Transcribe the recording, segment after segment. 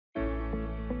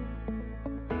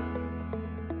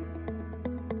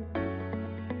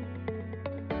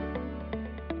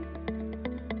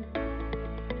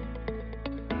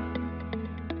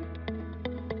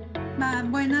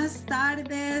Buenas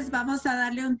tardes. Vamos a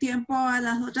darle un tiempo a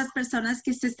las otras personas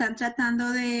que se están tratando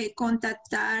de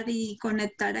contactar y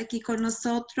conectar aquí con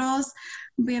nosotros.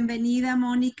 Bienvenida,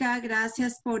 Mónica.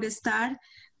 Gracias por estar.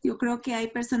 Yo creo que hay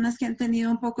personas que han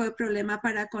tenido un poco de problema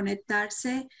para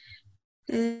conectarse.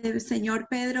 Señor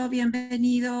Pedro,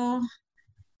 bienvenido.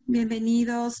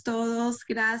 Bienvenidos todos.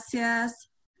 Gracias.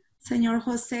 Señor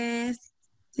José,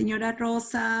 señora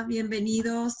Rosa,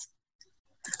 bienvenidos.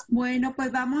 Bueno,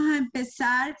 pues vamos a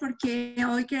empezar porque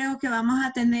hoy creo que vamos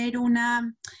a tener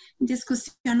una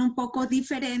discusión un poco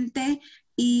diferente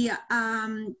y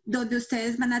donde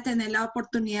ustedes van a tener la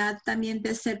oportunidad también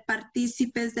de ser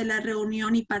partícipes de la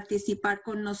reunión y participar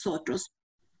con nosotros.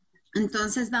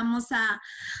 Entonces vamos a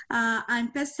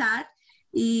empezar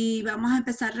y vamos a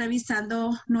empezar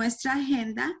revisando nuestra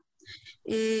agenda.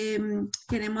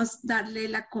 Queremos darle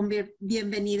la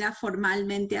bienvenida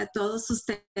formalmente a todos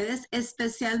ustedes,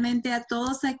 especialmente a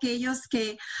todos aquellos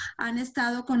que han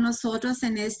estado con nosotros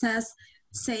en estas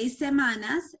 6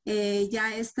 semanas.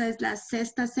 Ya esta es la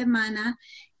 6ª semana.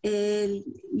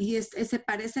 Se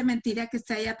parece mentira que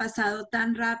se haya pasado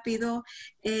tan rápido.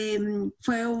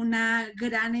 Fue una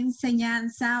gran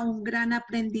enseñanza, un gran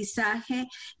aprendizaje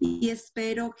y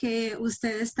espero que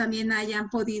ustedes también hayan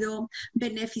podido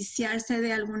beneficiarse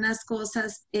de algunas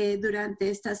cosas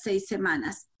durante estas 6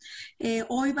 semanas.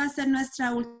 Hoy va a ser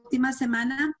nuestra última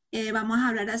semana. Vamos a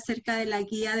hablar acerca de la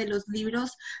guía de los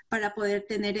libros para poder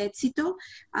tener éxito.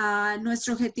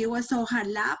 Nuestro objetivo es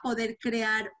ojalá poder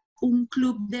crear un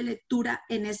club de lectura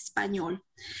en español.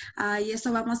 Y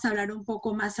eso vamos a hablar un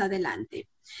poco más adelante.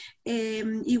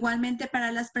 Igualmente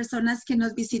para las personas que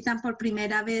nos visitan por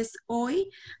primera vez hoy,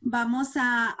 vamos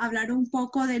a hablar un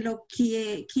poco de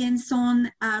quién son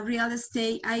Real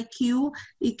Estate IQ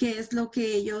y qué es lo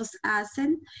que ellos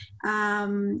hacen.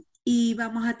 Y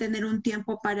vamos a tener un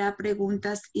tiempo para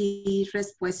preguntas y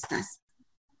respuestas.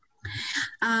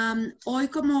 Hoy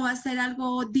como va a ser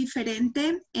algo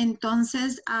diferente,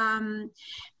 entonces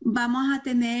vamos a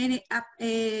tener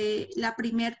la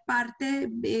primera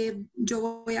parte.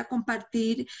 Yo voy a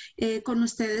compartir con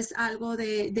ustedes algo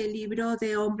del libro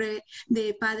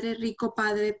de Padre Rico,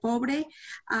 Padre Pobre,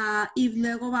 y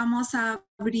luego vamos a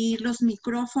abrir los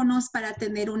micrófonos para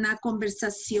tener una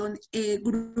conversación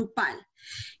grupal.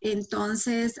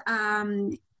 Entonces,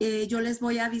 yo les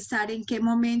voy a avisar en qué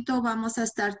momento vamos a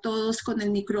estar todos con el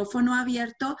micrófono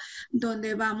abierto,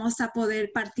 donde vamos a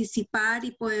poder participar y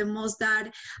podemos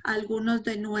dar algunos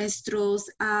de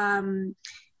nuestros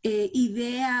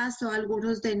ideas o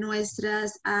algunos de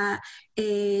nuestras,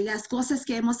 las cosas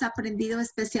que hemos aprendido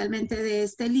especialmente de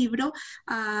este libro,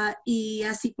 y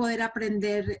así poder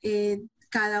aprender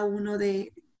cada uno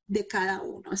de cada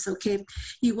uno. So que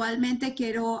igualmente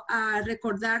quiero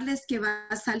recordarles que va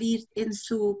a salir en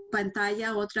su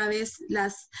pantalla otra vez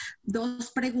las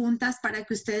 2 preguntas para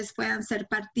que ustedes puedan ser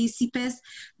partícipes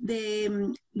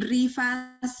de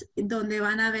rifas donde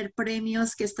van a haber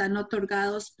premios que están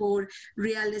otorgados por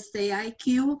Real Estate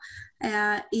IQ.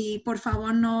 Y por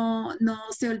favor no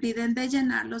se olviden de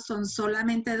llenarlo. Son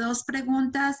solamente 2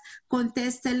 preguntas.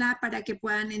 Contéstela para que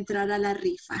puedan entrar a la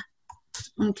rifa.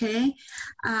 Ok.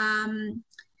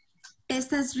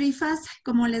 Estas rifas,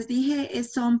 como les dije,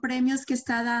 son premios que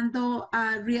está dando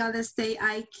Real Estate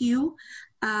IQ.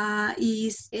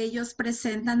 Y ellos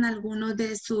presentan algunos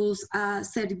de sus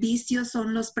servicios,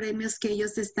 son los premios que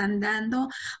ellos están dando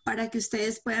para que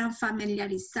ustedes puedan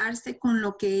familiarizarse con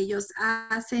lo que ellos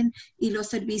hacen y los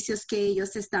servicios que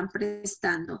ellos están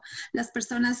prestando. Las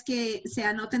personas que se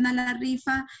anoten a la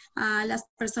rifa, las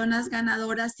personas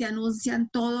ganadoras se anuncian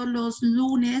todos los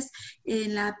lunes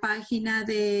en la página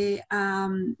de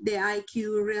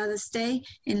IQ Real Estate,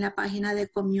 en la página de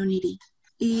Community.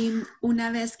 Y una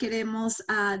vez queremos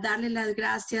darle las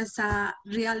gracias a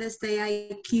Real Estate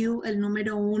IQ, el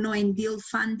número 1 en deal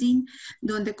funding,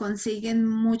 donde consiguen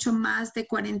mucho más de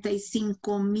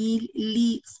 45,000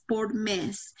 leads por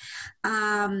mes.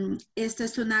 Esta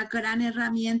es una gran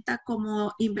herramienta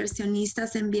como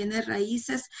inversionistas en bienes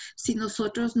raíces. Si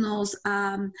nosotros nos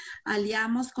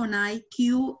aliamos con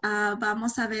IQ,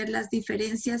 vamos a ver las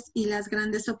diferencias y las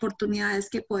grandes oportunidades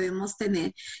que podemos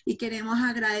tener. Y queremos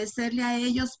agradecerle a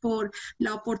ellos por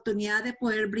la oportunidad de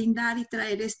poder brindar y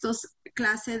traer estos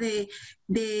clases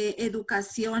de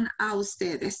educación a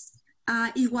ustedes.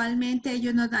 Igualmente,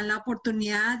 ellos nos dan la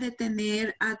oportunidad de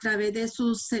tener, a través de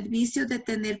sus servicios, de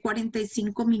tener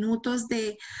 45 minutos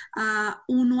de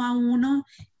 1 a 1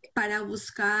 para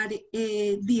buscar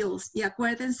Dios. Y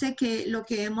acuérdense que lo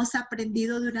que hemos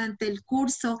aprendido durante el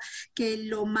curso, que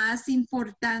lo más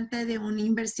importante de un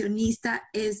inversionista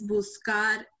es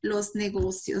buscar los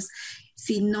negocios.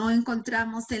 Si no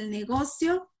encontramos el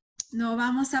negocio, no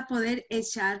vamos a poder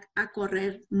echar a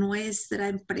correr nuestra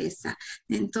empresa.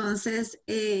 Entonces,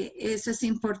 eso es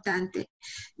importante.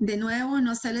 De nuevo,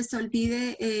 no se les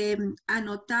olvide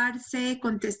anotarse,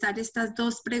 contestar estas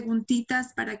 2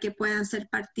 preguntitas para que puedan ser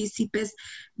partícipes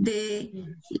de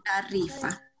la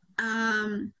rifa.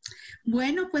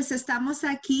 Bueno, pues estamos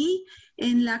aquí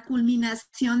en la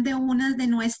culminación de una de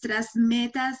nuestras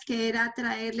metas, que era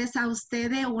traerles a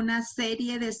ustedes una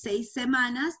serie de 6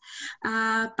 semanas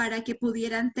para que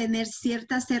pudieran tener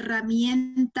ciertas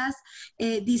herramientas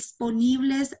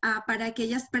disponibles para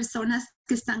aquellas personas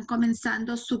que están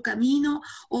comenzando su camino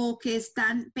o que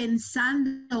están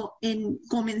pensando en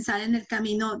comenzar en el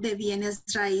camino de bienes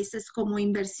raíces como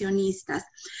inversionistas.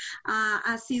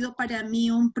 Ha sido para mí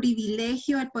un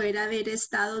privilegio el poder haber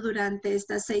estado durante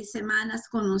estas 6 semanas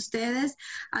con ustedes.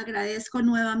 Agradezco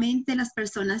nuevamente a las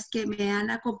personas que me han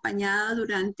acompañado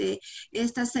durante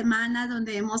esta semana,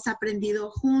 donde hemos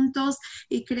aprendido juntos,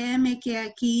 y créeme que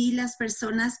aquí las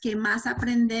personas que más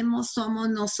aprendemos somos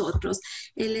nosotros.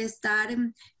 El estar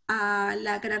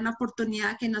la gran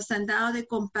oportunidad que nos han dado de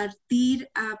compartir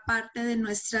parte de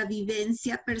nuestra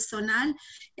vivencia personal,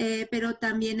 pero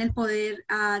también el poder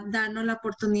darnos la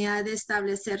oportunidad de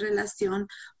establecer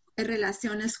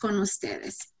relaciones con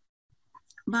ustedes.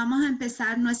 Vamos a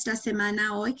empezar nuestra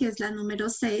semana hoy, que es la número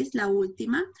 6, la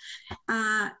última.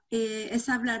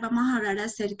 Vamos a hablar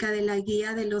acerca de la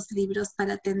guía de los libros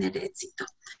para tener éxito.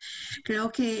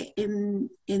 Creo que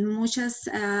en muchas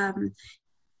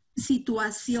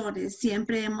situaciones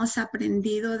siempre hemos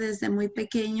aprendido desde muy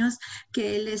pequeños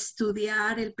que el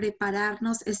estudiar, el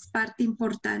prepararnos es parte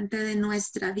importante de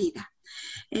nuestra vida.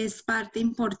 Es parte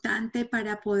importante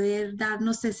para poder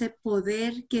darnos ese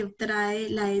poder que trae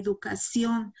la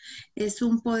educación. Es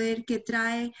un poder que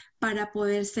trae para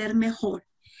poder ser mejor.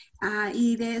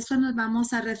 Y de eso nos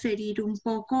vamos a referir un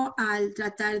poco al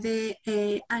tratar de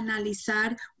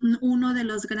analizar uno de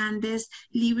los grandes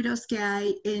libros que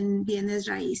hay en bienes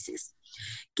raíces.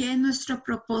 ¿Qué es nuestro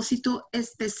propósito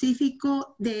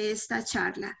específico de esta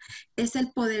charla? Es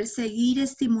el poder seguir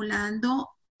estimulando,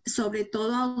 sobre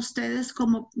todo a ustedes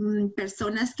como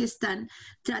personas que están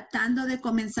tratando de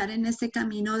comenzar en ese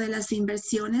camino de las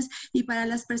inversiones, y para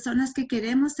las personas que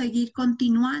queremos seguir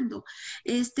continuando,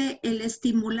 el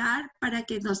estimular para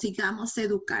que nos sigamos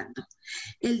educando,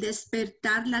 el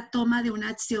despertar la toma de una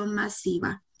acción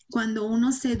masiva. Cuando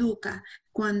uno se educa,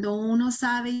 cuando uno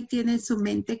sabe y tiene su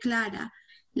mente clara,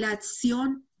 la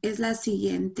acción es la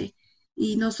siguiente.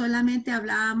 Y no solamente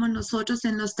hablábamos nosotros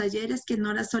en los talleres que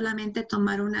no era solamente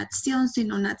tomar una acción,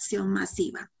 sino una acción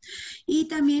masiva. Y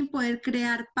también poder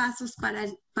crear pasos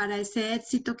para ese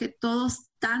éxito que todos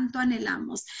tanto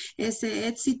anhelamos, ese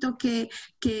éxito que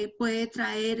puede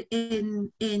traer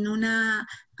en una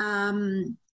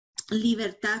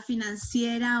libertad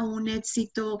financiera, un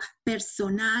éxito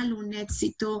personal, un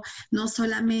éxito no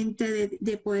solamente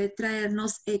de poder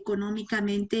traernos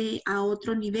económicamente a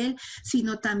otro nivel,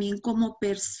 sino también como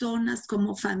personas,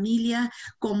 como familia,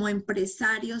 como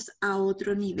empresarios a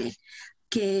otro nivel,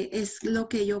 que es lo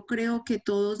que yo creo que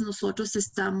todos nosotros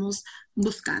estamos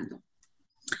buscando.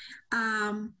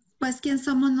 Pues quién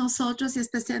somos nosotros, y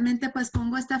especialmente pues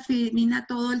pongo esta firmina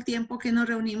todo el tiempo que nos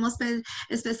reunimos, pues,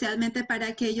 especialmente para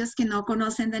aquellos que no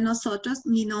conocen de nosotros.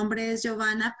 Mi nombre es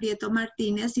Giovanna Prieto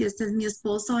Martínez y este es mi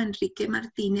esposo Enrique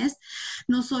Martínez.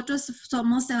 Nosotros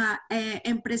somos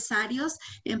empresarios.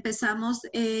 Empezamos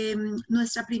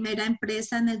nuestra primera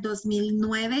empresa en el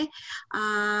 2009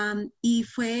 y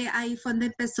ahí fue donde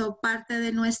empezó parte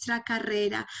de nuestra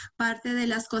carrera, parte de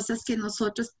las cosas que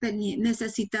nosotros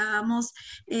necesitábamos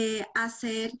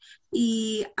hacer,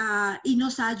 y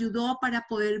nos ayudó para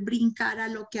poder brincar a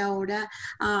lo que ahora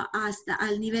hasta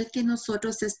al nivel que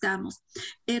nosotros estamos.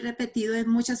 He repetido en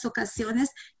muchas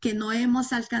ocasiones que no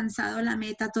hemos alcanzado la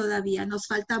meta todavía, nos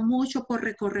falta mucho por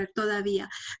recorrer todavía,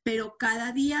 pero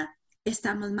cada día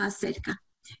estamos más cerca.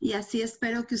 Y así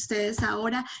espero que ustedes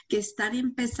ahora que están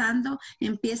empezando,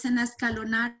 empiecen a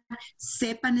escalonar,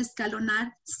 sepan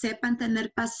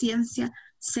tener paciencia,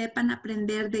 sepan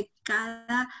aprender de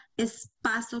cada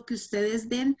paso que ustedes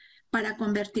den para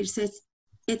convertirse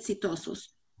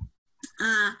exitosos.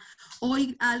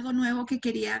 Hoy algo nuevo que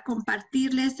quería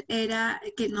compartirles era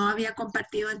que no había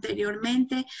compartido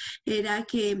anteriormente, era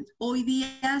que hoy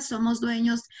día somos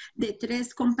dueños de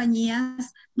 3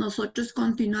 compañías. Nosotros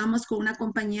continuamos con una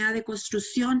compañía de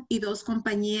construcción y 2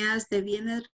 compañías de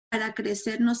bienes para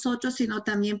crecer nosotros, sino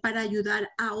también para ayudar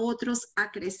a otros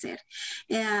a crecer.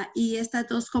 Y estas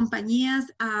dos compañías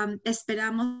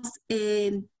esperamos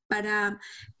para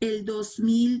el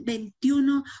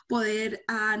 2021 poder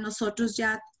nosotros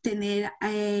ya tener,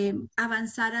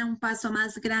 avanzar a un paso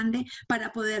más grande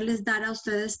para poderles dar a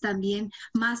ustedes también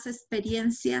más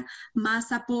experiencia,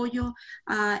 más apoyo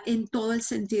en todo el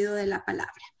sentido de la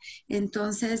palabra.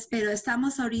 Entonces, pero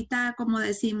estamos ahorita, como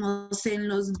decimos, en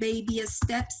los baby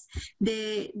steps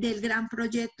del gran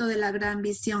proyecto, de la gran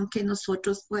visión que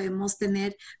nosotros podemos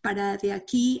tener para de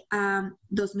aquí a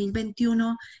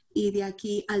 2021 y de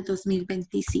aquí al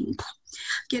 2025.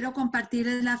 Quiero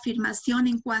compartirles la afirmación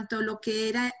en cuanto a lo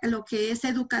que es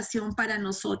educación para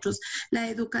nosotros. La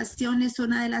educación es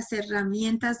una de las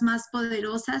herramientas más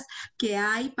poderosas que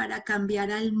hay para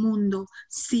cambiar al mundo.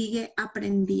 Sigue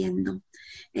aprendiendo.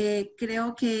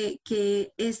 Creo que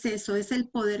es eso, es el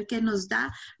poder que nos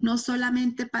da, no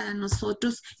solamente para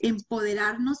nosotros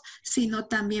empoderarnos, sino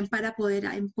también para poder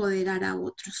empoderar a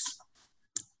otros.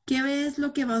 ¿Qué es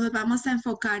lo que vamos a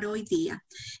enfocar hoy día?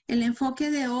 El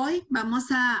enfoque de hoy,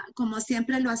 como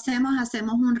siempre lo hacemos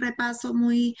un repaso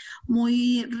muy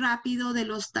rápido de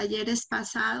los talleres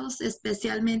pasados,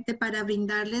 especialmente para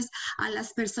brindarles a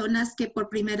las personas que por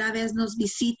primera vez nos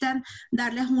visitan,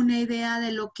 darles una idea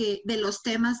de los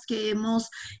temas que hemos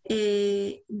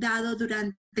dado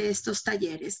durante estos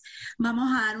talleres. Vamos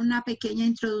a dar una pequeña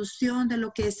introducción de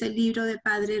lo que es el libro de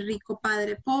Padre Rico,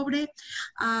 Padre Pobre.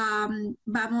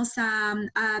 Vamos a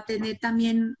tener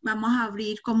también, vamos a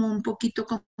abrir como un poquito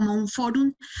como un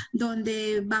fórum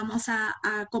donde vamos a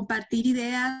compartir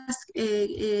ideas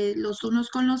los unos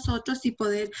con los otros y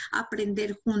poder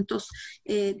aprender juntos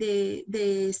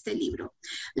de este libro.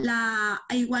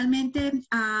 Igualmente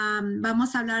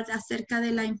vamos a hablar acerca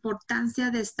de la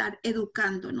importancia de estar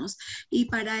educándonos, y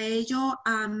para ello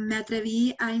me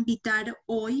atreví a invitar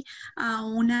hoy a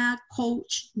una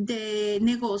coach de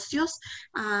negocios.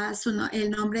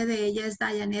 El nombre de ella es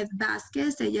Dayanet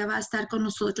Vázquez. Ella va a estar con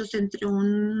nosotros entre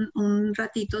un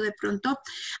ratito de pronto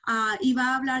y va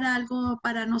a hablar algo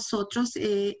para nosotros.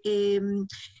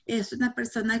 Es una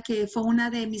persona que fue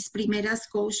una de mis primeras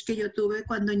coach que yo tuve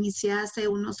cuando inicié hace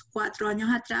unos 4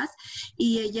 años atrás,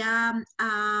 y ella,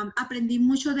 aprendí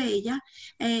mucho de ella.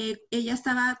 Ella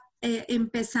estaba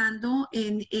empezando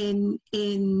en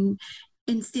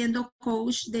siendo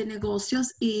coach de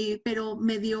negocios, pero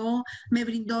me brindó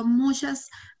muchas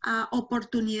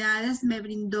oportunidades, me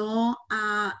brindó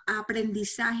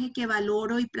aprendizaje que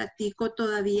valoro y practico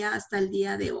todavía hasta el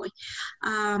día de hoy.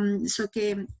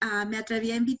 Me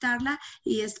atreví a invitarla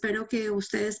y espero que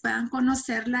ustedes puedan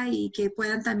conocerla y que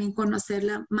puedan también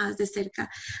conocerla más de cerca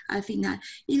al final.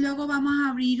 Y luego vamos a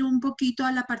abrir un poquito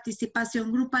a la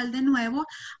participación grupal de nuevo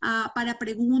para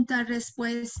preguntas,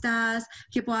 respuestas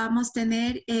que podamos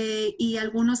tener y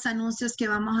algunos anuncios que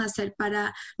vamos a hacer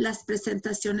para las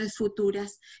presentaciones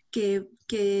futuras que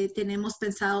tenemos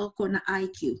pensado con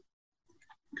IQ.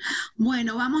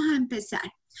 Bueno, vamos a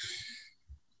empezar.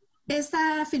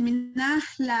 Esta filmina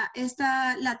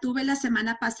la tuve la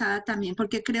semana pasada también,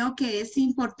 porque creo que es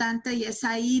importante y es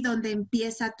ahí donde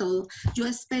empieza todo. Yo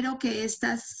espero que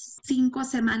estas 5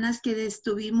 semanas que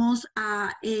estuvimos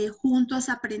juntos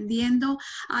aprendiendo,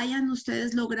 hayan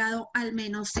ustedes logrado al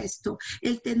menos esto,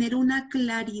 el tener una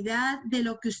claridad de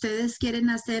lo que ustedes quieren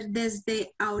hacer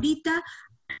desde ahorita,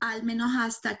 al menos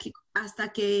hasta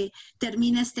que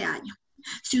termine este año.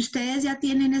 Si ustedes ya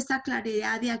tienen esta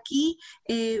claridad de aquí,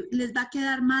 les va a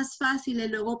quedar más fácil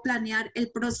luego planear el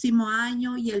próximo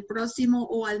año y el próximo,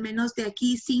 o al menos de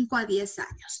aquí 5 a 10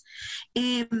 años.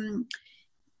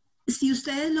 Si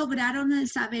ustedes lograron el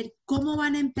saber cómo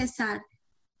van a empezar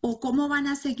o cómo van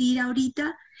a seguir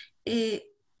ahorita,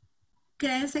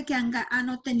 créanse que han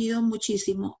obtenido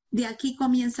muchísimo. De aquí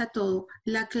comienza todo,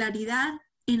 la claridad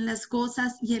en las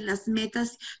cosas y en las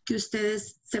metas que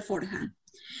ustedes se forjan.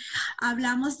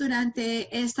 Hablamos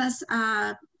durante estas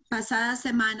pasadas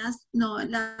semanas,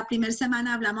 la primera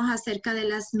semana hablamos acerca de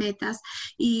las metas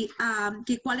y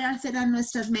cuáles eran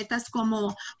nuestras metas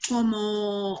como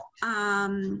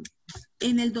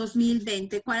en el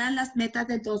 2020, cuáles eran las metas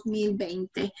del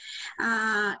 2020.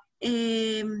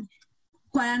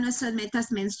 Cuáles eran nuestras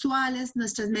metas mensuales,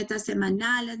 nuestras metas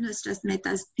semanales, nuestras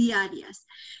metas diarias.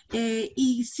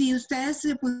 Y si ustedes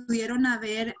se pudieron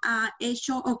haber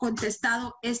hecho o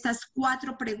contestado estas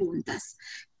 4 preguntas.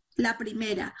 La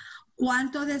primera,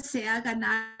 ¿cuánto desea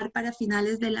ganar para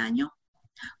finales del año?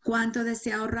 ¿Cuánto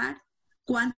desea ahorrar?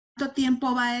 ¿Cuánto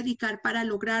tiempo va a dedicar para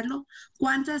lograrlo?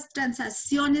 ¿Cuántas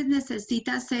transacciones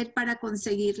necesita hacer para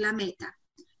conseguir la meta?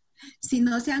 Si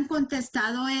no se han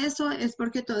contestado eso, es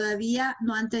porque todavía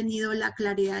no han tenido la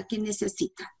claridad que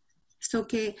necesitan. So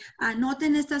que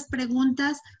anoten estas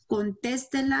preguntas,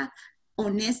 contéstenla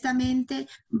honestamente,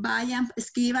 vayan,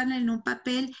 escriban en un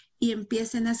papel y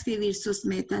empiecen a escribir sus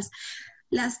metas.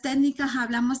 Las técnicas,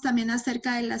 hablamos también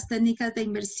acerca de las técnicas de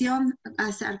inversión,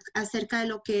 acerca de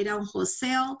lo que era un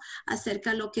wholesale,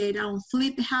 acerca de lo que era un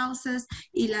flip houses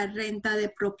y la renta de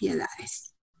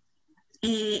propiedades.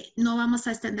 No vamos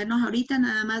a extendernos ahorita,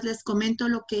 nada más les comento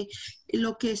lo que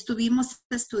estuvimos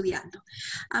estudiando.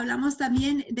 Hablamos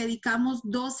también, dedicamos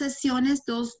 2 sesiones,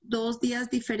 dos días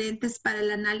diferentes para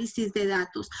el análisis de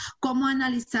datos. Cómo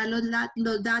analizar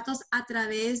los datos a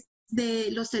través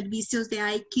de los servicios de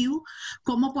IQ,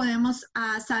 cómo podemos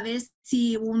saber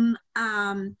si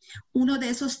uno de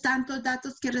esos tantos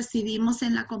datos que recibimos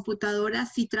en la computadora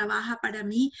si trabaja para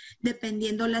mí,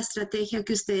 dependiendo la estrategia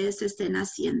que ustedes estén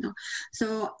haciendo.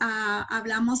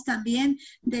 Hablamos también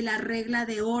de la regla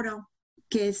de oro,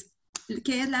 ¿qué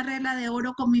es la regla de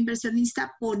oro como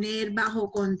inversionista? Poner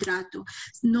bajo contrato.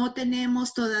 No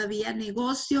tenemos todavía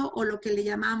negocio o lo que le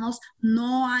llamamos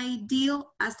no hay deal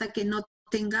hasta que no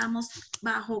tengamos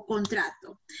bajo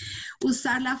contrato.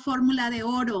 Usar la fórmula de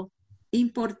oro,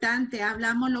 importante.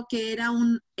 Hablamos lo que era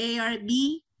un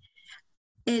ARV,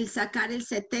 el sacar el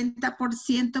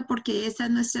 70%, porque esa es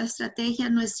nuestra estrategia,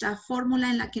 nuestra fórmula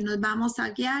en la que nos vamos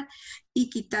a guiar, y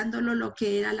quitándolo lo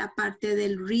que era la parte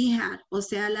del rehab, o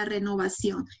sea, la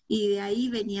renovación, y de ahí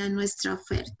venía nuestra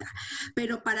oferta.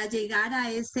 Pero para llegar a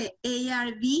ese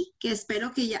ARV, que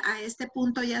espero que ya a este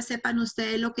punto ya sepan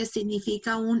ustedes lo que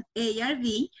significa un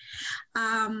ARV,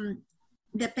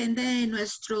 depende de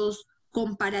nuestros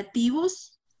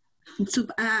comparativos.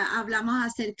 Hablamos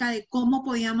acerca de cómo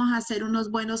podíamos hacer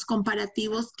unos buenos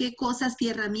comparativos, qué cosas y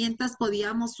herramientas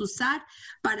podíamos usar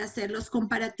para hacer los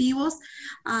comparativos,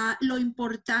 lo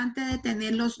importante de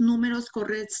tener los números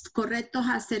correctos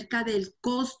acerca del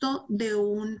costo de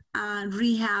un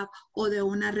rehab o de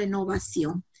una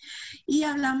renovación. Y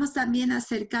hablamos también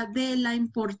acerca de la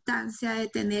importancia de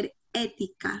tener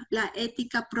ética. La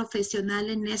ética profesional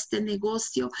en este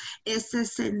negocio es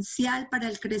esencial para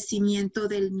el crecimiento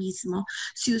del mismo.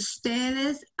 Si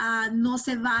ustedes no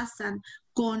se basan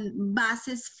con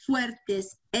bases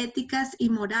fuertes, éticas y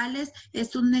morales,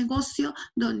 es un negocio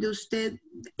donde usted,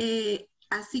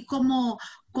 así como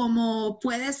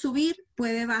puede subir,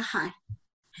 puede bajar.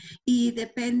 Y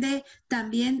depende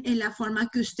también en la forma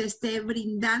que usted esté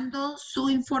brindando su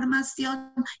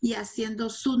información y haciendo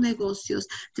sus negocios.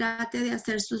 Trate de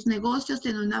hacer sus negocios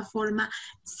de una forma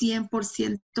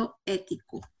 100%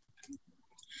 ético.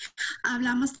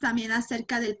 Hablamos también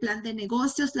acerca del plan de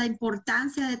negocios, la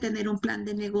importancia de tener un plan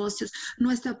de negocios.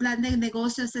 Nuestro plan de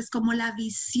negocios es como la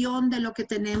visión de lo que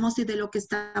tenemos y de lo que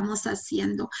estamos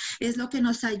haciendo. Es lo que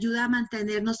nos ayuda a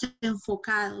mantenernos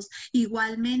enfocados.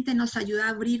 Igualmente nos ayuda a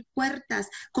abrir puertas,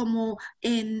 como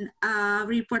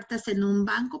abrir puertas en un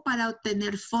banco para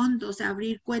obtener fondos,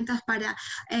 abrir cuentas para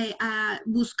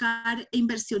buscar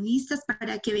inversionistas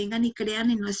para que vengan y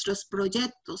crean en nuestros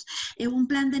proyectos. Un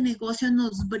plan de negocios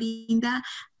nos brinda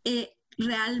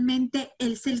realmente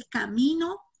es el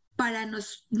camino para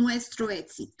nuestro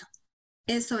éxito.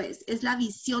 Eso es la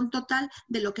visión total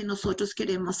de lo que nosotros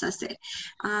queremos hacer.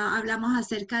 Hablamos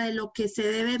acerca de lo que se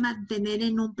debe mantener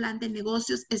en un plan de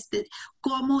negocios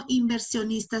como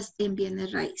inversionistas en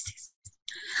bienes raíces.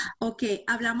 Ok,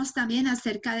 hablamos también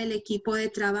acerca del equipo de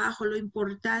trabajo. Lo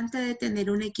importante de tener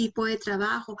un equipo de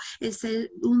trabajo es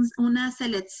una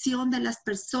selección de las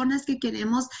personas que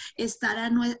queremos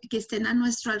que estén a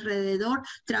nuestro alrededor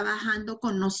trabajando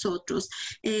con nosotros.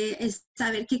 Es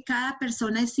saber que cada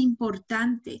persona es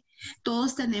importante.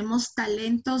 Todos tenemos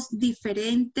talentos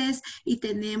diferentes y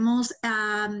tenemos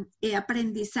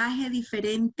aprendizaje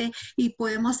diferente y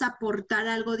podemos aportar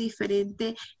algo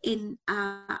diferente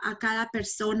a cada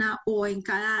persona o en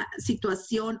cada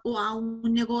situación o a un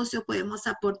negocio podemos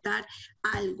aportar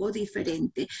algo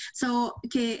diferente.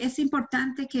 Que es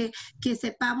importante que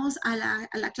sepamos a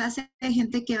la clase de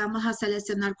gente que vamos a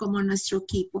seleccionar como nuestro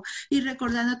equipo, y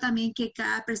recordando también que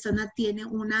cada persona tiene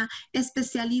una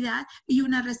especialidad y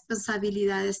una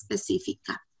responsabilidad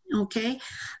específica. ¿Ok?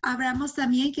 Hablamos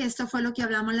también que esto fue lo que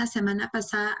hablamos la semana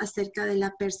pasada acerca de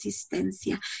la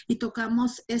persistencia, y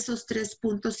tocamos esos 3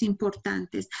 puntos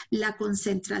importantes: la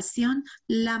concentración,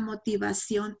 la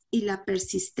motivación y la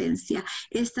persistencia.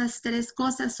 Estas 3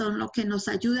 cosas son lo que nos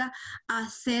ayuda a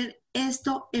hacer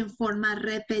esto en forma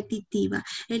repetitiva,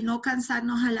 el no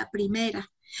cansarnos a la primera.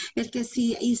 El que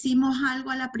si hicimos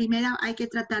algo a la primera, hay que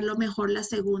tratarlo mejor la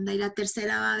segunda y la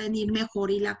tercera va a venir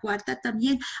mejor y la cuarta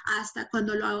también, hasta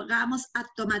cuando lo hagamos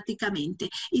automáticamente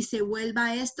y se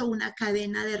vuelva esto una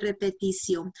cadena de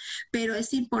repetición. Pero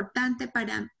es importante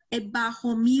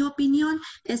bajo mi opinión,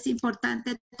 es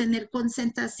importante tener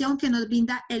concentración que nos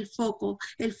brinda el foco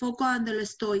donde lo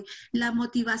estoy, la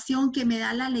motivación que me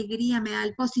da la alegría, me da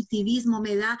el positivismo,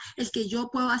 me da el que yo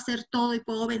puedo hacer todo y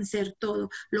puedo vencer todo.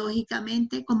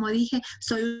 Lógicamente, como dije,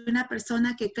 soy una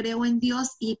persona que creo en Dios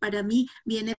y para mí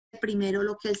viene primero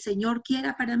lo que el Señor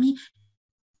quiera para mí,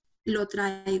 lo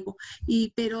traigo.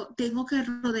 Pero tengo que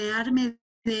rodearme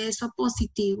de eso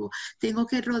positivo. Tengo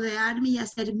que rodearme y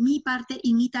hacer mi parte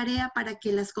y mi tarea para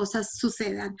que las cosas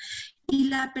sucedan. Y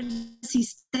la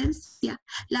persistencia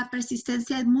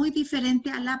es muy diferente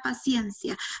a la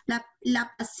paciencia.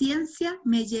 La paciencia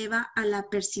me lleva a la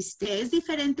persistencia. Es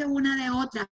diferente una de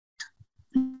otra.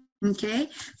 Okay,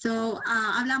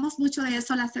 hablamos mucho de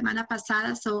eso la semana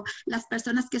pasada. Las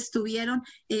personas que estuvieron,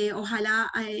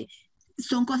 ojalá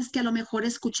son cosas que a lo mejor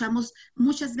escuchamos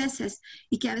muchas veces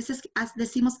y que a veces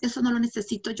decimos, eso no lo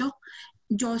necesito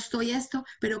yo estoy esto,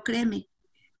 pero créeme,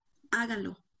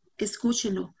 háganlo,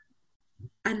 escúchenlo,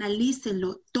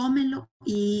 analícenlo, tómenlo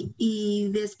y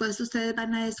después ustedes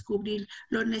van a descubrir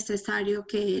lo necesario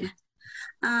que era.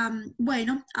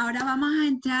 Bueno, ahora vamos a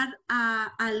entrar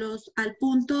al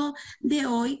punto de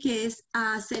hoy, que es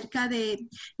acerca de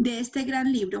este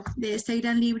gran libro,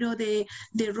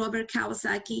 de Robert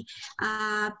Kiyosaki,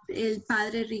 El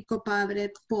Padre Rico,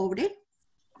 Padre Pobre.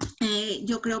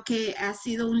 Yo creo que ha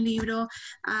sido un libro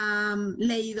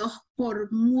leído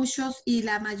por muchos y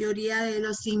la mayoría de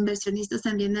los inversionistas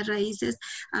en bienes raíces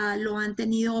lo han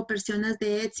tenido, personas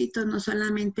de éxito, no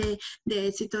solamente de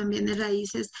éxito en bienes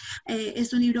raíces.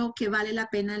 Es un libro que vale la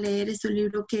pena leer, es un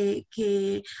libro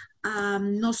que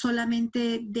no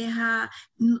solamente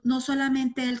no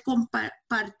solamente él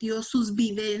compartió sus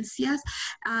vivencias,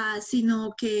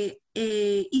 sino que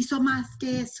hizo más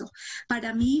que eso.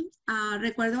 Para mí,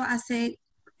 recuerdo hace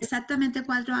exactamente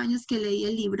 4 años que leí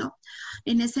el libro.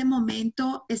 En ese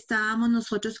momento estábamos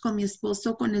nosotros con mi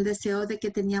esposo con el deseo de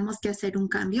que teníamos que hacer un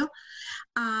cambio.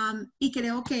 Y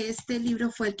creo que este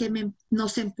libro fue el que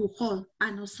nos empujó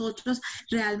a nosotros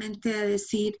realmente a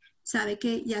decir, sabe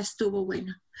que ya estuvo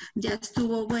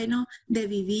bueno de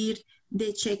vivir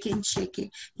de cheque en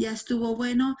cheque. Ya estuvo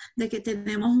bueno de que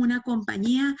tenemos una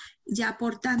compañía ya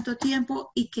por tanto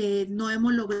tiempo y que no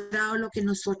hemos logrado lo que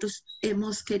nosotros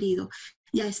hemos querido.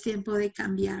 Ya es tiempo de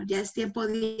cambiar, ya es tiempo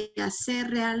de hacer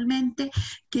realmente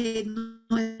que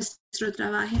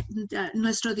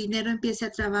nuestro dinero empiece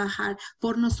a trabajar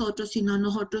por nosotros y no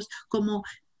nosotros como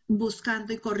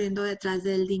buscando y corriendo detrás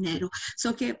del dinero.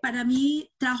 Que para mí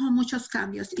trajo muchos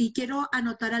cambios y quiero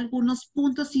anotar algunos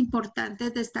puntos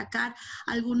importantes, destacar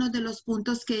algunos de los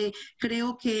puntos que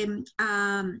creo que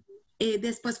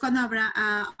después cuando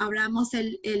abramos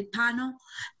el panel,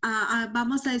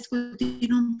 vamos a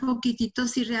discutir un poquitito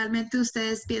si realmente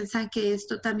ustedes piensan que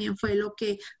esto también fue lo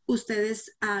que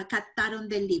ustedes captaron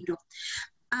del libro.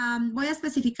 Voy a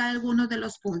especificar algunos de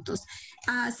los puntos.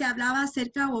 Se hablaba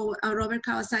o Robert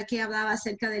Kiyosaki hablaba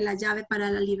acerca de la llave para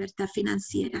la libertad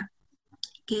financiera.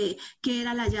 ¿Qué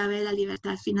era la llave de la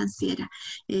libertad financiera?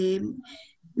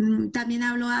 También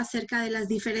habló acerca de las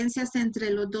diferencias entre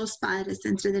los dos padres,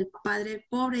 entre el padre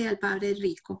pobre y el padre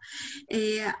rico.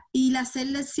 Y las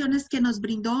 6 lecciones que nos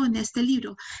brindó en este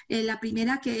libro. La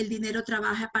primera, que el dinero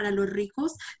trabaja para los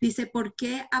ricos. Dice, ¿por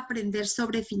qué aprender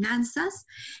sobre finanzas?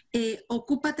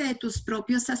 Ocúpate de tus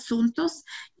propios asuntos,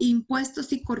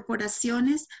 impuestos y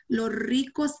corporaciones. Los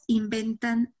ricos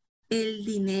inventan el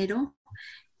dinero.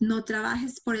 No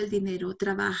trabajes por el dinero,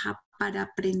 trabaja para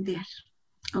aprender.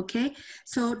 Ok,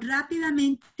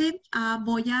 rápidamente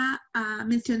voy a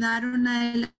mencionar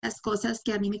una de las cosas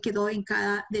que a mí me quedó en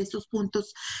cada de esos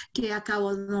puntos que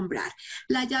acabo de nombrar.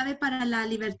 La llave para la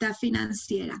libertad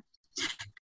financiera.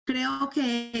 Creo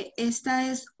que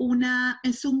esta es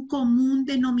un común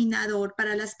denominador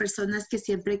para las personas que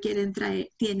siempre quieren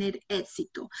tener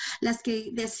éxito, las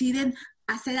que deciden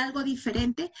hacer algo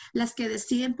diferente, las que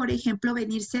deciden, por ejemplo,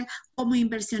 venirse como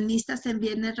inversionistas en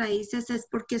bienes raíces, es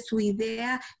porque su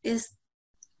idea es,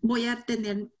 voy a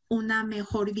tener una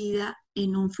mejor vida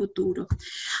en un futuro.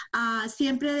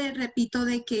 Siempre repito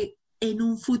de que en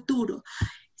un futuro,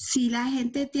 si la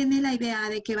gente tiene la idea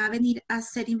de que va a venir a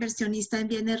ser inversionista en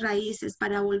bienes raíces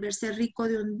para volverse rico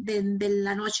de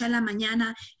la noche a la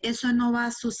mañana, eso no va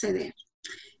a suceder.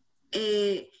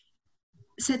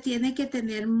 Se tiene que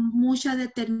tener mucha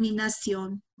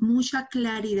determinación, mucha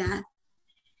claridad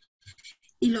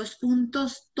y los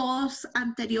puntos todos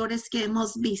anteriores que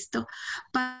hemos visto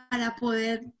para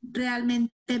poder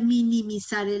realmente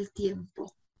minimizar el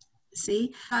tiempo.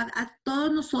 ¿Sí? A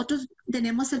todos nosotros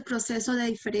tenemos el proceso de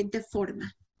diferente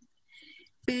forma,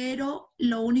 pero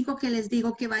lo único que les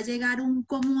digo que va a llegar un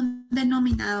común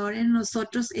denominador en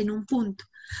nosotros en un punto.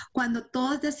 Cuando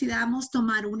todos decidamos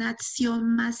tomar una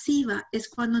acción masiva es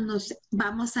cuando nos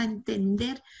vamos a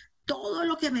entender todo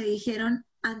lo que me dijeron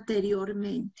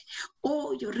anteriormente.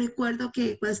 Yo recuerdo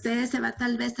que pues, ustedes se van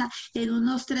tal vez en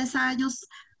unos 3 años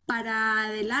para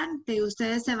adelante,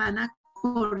 ustedes se van a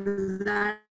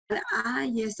acordar.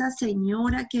 Ay, esa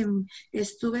señora que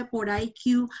estuve por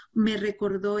IQ me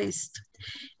recordó esto.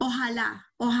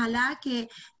 Ojalá que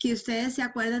ustedes se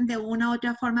acuerden de una u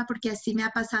otra forma porque así me ha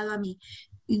pasado a mí.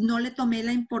 No le tomé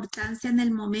la importancia en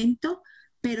el momento,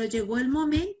 pero llegó el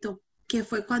momento que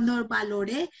fue cuando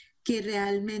valoré que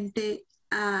realmente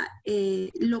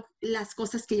las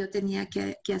cosas que yo tenía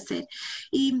que hacer.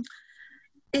 Y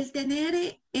el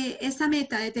tener esa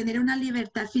meta de tener una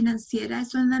libertad financiera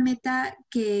es una meta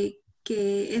que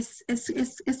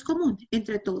es común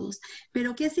entre todos.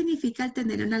 Pero, ¿qué significa el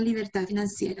tener una libertad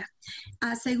financiera?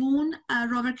 Según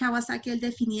Robert Kiyosaki, él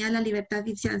definía la libertad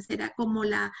financiera como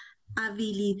la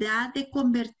habilidad de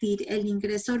convertir el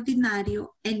ingreso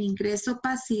ordinario en ingreso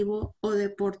pasivo o de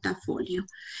portafolio.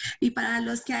 Y para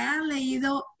los que hayan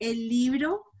leído el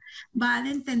libro, van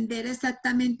a entender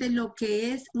exactamente lo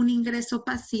que es un ingreso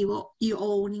pasivo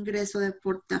o un ingreso de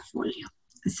portafolio.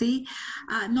 ¿Sí?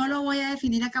 No lo voy a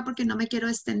definir acá porque no me quiero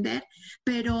extender,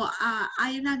 pero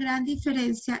hay una gran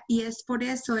diferencia y es por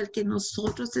eso el que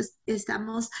nosotros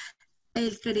estamos,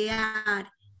 el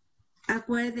crear.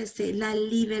 Acuérdese, la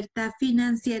libertad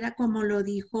financiera, como lo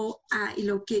dijo, y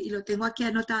lo tengo aquí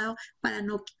anotado para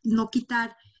no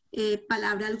quitar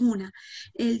palabra alguna.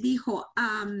 Él dijo,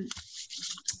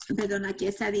 perdón, aquí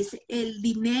esa dice, el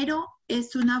dinero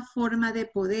es una forma de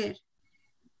poder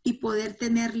y poder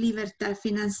tener libertad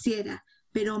financiera,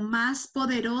 pero más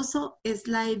poderoso es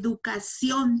la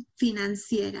educación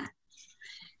financiera.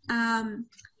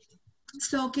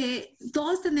 Que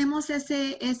todos tenemos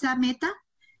esa meta,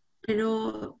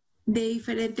 pero de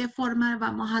diferente forma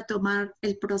vamos a tomar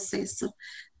el proceso.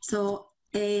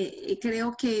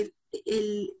 Creo que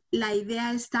la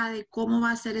idea está de cómo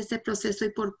va a ser ese proceso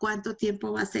y por cuánto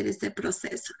tiempo va a ser ese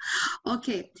proceso. Ok,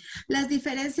 las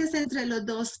diferencias entre los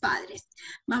dos padres.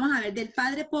 Vamos a ver, del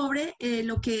padre pobre,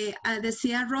 lo que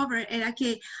decía Robert era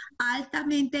que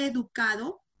altamente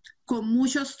educado, con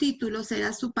muchos títulos,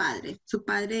 era su padre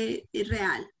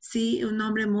real, ¿sí? Un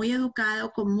hombre muy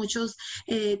educado, con muchos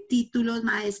títulos,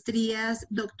 maestrías,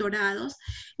 doctorados.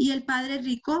 Y el padre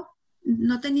rico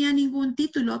no tenía ningún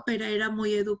título, pero era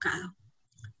muy educado,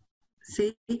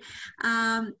 ¿sí?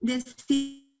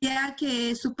 Decía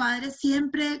que su padre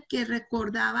siempre que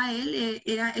recordaba a él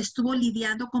estuvo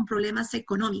lidiando con problemas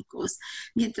económicos,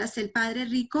 mientras el padre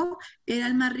rico era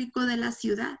el más rico de la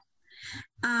ciudad.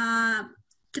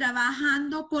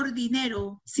 Trabajando por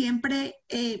dinero, siempre,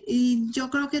 y yo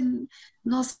creo que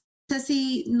no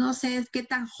sé qué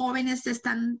tan jóvenes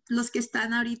están los que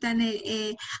están ahorita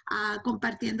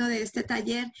compartiendo de este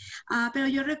taller, pero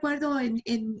yo recuerdo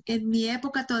en mi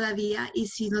época todavía, y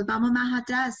si nos vamos más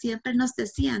atrás, siempre nos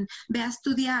decían, ve a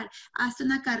estudiar, haz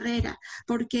una carrera,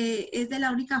 porque es de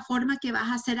la única forma que vas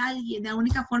a ser alguien, de la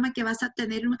única forma que vas a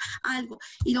tener algo,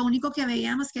 y lo único que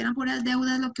veíamos que eran puras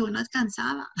deudas lo que uno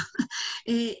alcanzaba.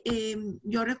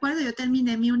 Yo recuerdo, yo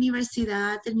terminé mi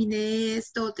universidad, terminé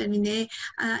esto,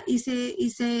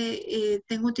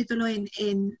 tengo un título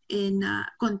en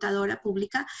contadora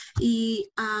pública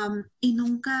y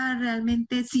nunca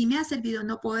realmente, sí me ha servido,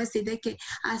 no puedo decir de que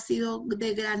ha sido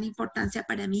de gran importancia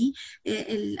para mí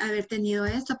el haber tenido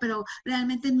esto, pero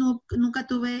realmente nunca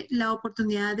tuve la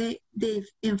oportunidad de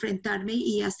enfrentarme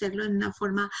y hacerlo en una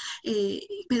forma,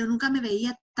 pero nunca me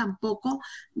veía tampoco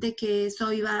de que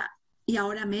eso iba, y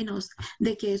ahora menos,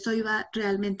 de que eso iba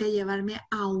realmente a llevarme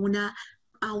a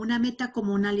una meta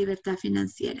como una libertad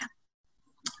financiera.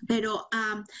 Pero,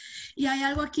 y hay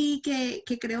algo aquí que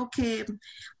creo que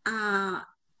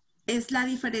es la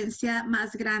diferencia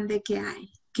más grande que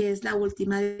hay, que es la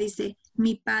última. Dice,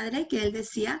 mi padre, que él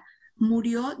decía,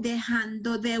 murió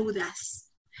dejando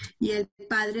deudas. Y el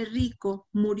padre rico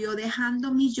murió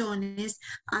dejando millones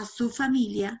a su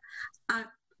familia,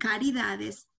 a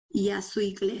caridades y a su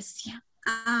iglesia.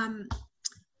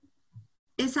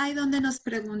 Es ahí donde nos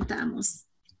preguntamos,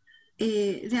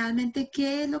 realmente,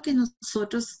 ¿qué es lo que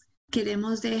nosotros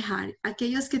queremos dejar?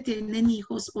 Aquellos que tienen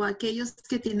hijos o aquellos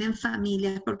que tienen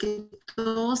familia, porque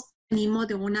todos venimos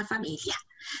de una familia.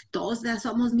 Todos ya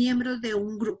somos miembros de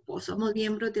un grupo, somos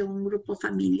miembros de un grupo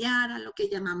familiar, a lo que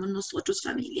llamamos nosotros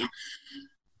familia.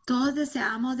 Todos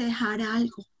deseamos dejar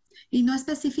algo y no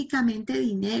específicamente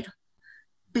dinero,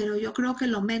 pero yo creo que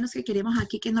lo menos que queremos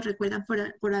aquí que nos recuerdan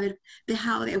por haber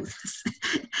dejado deudas,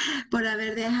 por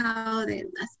haber dejado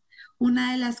deudas.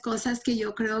 Una de las cosas que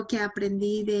yo creo que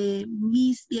aprendí de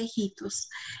mis viejitos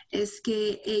es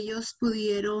que ellos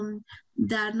pudieron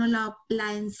darnos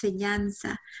la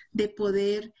enseñanza de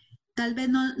poder, tal vez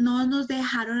no nos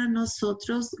dejaron a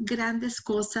nosotros grandes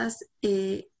cosas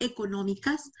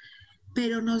económicas,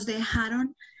 pero nos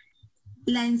dejaron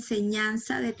la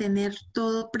enseñanza de tener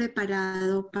todo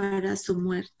preparado para su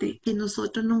muerte, que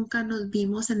nosotros nunca nos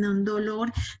vimos en un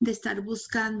dolor de estar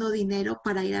buscando dinero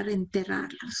para ir a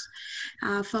reenterrarlos.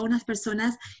 Fue unas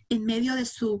personas en medio de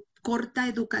su corta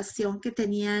educación que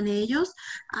tenían ellos,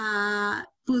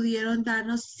 pudieron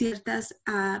darnos ciertas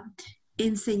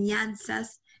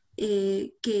enseñanzas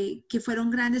que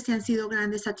fueron grandes y han sido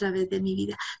grandes a través de mi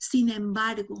vida. Sin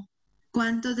embargo,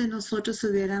 ¿cuántos de nosotros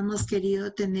hubiéramos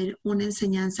querido tener una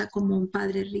enseñanza como un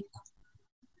padre rico,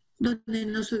 donde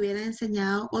nos hubiera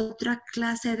enseñado otra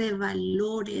clase de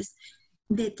valores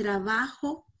de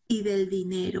trabajo y del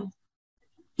dinero,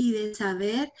 y de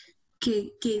saber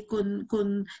que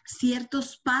con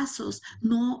ciertos pasos,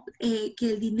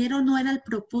 que el dinero no era el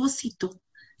propósito,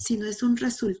 sino es un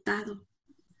resultado,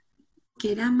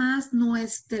 que era más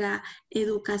nuestra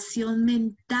educación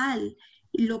mental,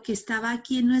 lo que estaba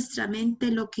aquí en nuestra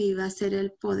mente, lo que iba a ser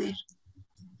el poder.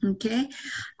 ¿Ok?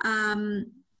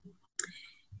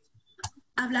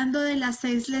 Hablando de las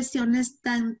 6 lecciones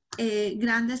tan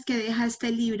grandes que deja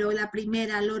este libro, la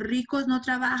primera, los ricos no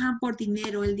trabajan por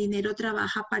dinero, el dinero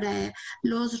trabaja para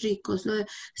los ricos.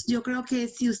 Yo creo que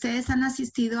si ustedes han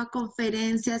asistido a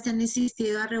conferencias, han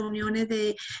asistido a reuniones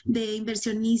de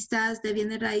inversionistas, de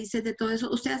bienes raíces, de todo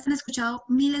eso, ustedes han escuchado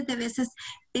miles de veces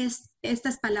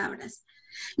estas palabras.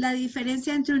 La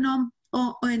diferencia entre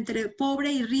entre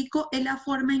pobre y rico es la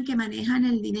forma en que manejan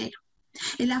el dinero,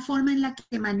 es la forma en la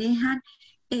que manejan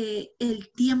el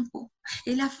tiempo,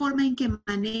 es la forma en que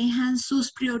manejan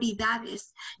sus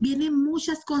prioridades. Vienen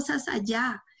muchas cosas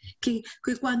allá que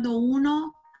cuando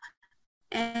uno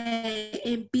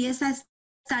empieza a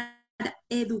estar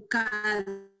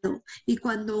educado y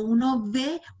cuando uno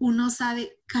ve, uno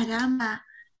sabe, caramba,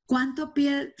 cuánto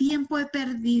tiempo he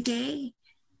perdido.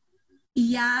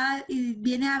 Y ya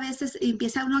viene a veces,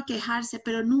 empieza uno a quejarse,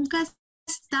 pero nunca es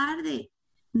tarde.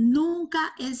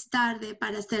 Nunca es tarde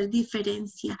para hacer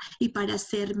diferencia y para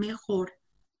ser mejor.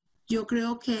 Yo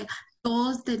creo que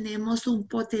todos tenemos un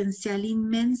potencial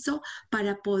inmenso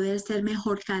para poder ser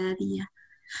mejor cada día.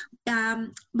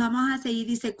 Vamos a seguir,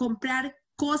 dice, comprar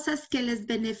cosas que les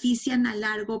benefician a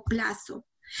largo plazo.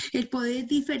 El poder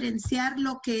diferenciar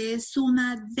lo que es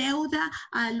una deuda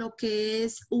a lo que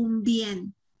es un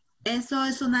bien. Eso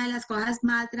es una de las cosas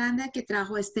más grandes que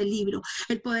trajo este libro.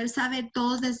 El poder saber,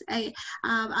 todos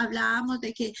hablábamos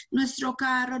de que nuestro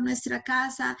carro, nuestra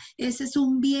casa, ese es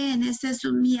un bien, ese es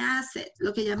un asset,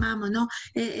 lo que llamamos, ¿no?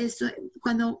 Eso,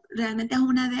 cuando realmente es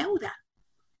una deuda,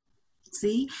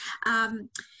 ¿sí?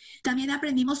 También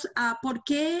aprendimos por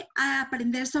qué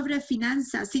aprender sobre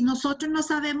finanzas. Si nosotros no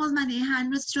sabemos manejar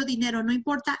nuestro dinero, no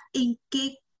importa en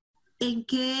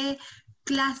qué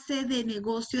clase de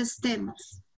negocio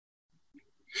estemos.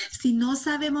 Si no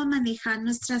sabemos manejar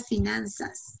nuestras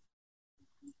finanzas,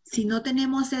 si no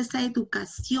tenemos esa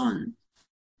educación,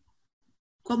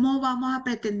 ¿cómo vamos a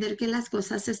pretender que las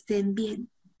cosas estén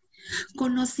bien?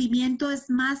 Conocimiento es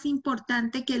más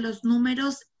importante que los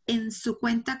números en su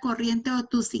cuenta corriente o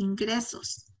tus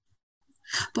ingresos,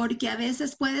 porque a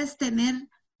veces puedes tener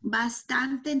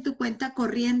bastante en tu cuenta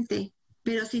corriente,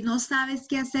 pero si no sabes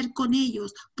qué hacer con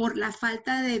ellos por la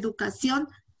falta de educación,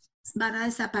 van a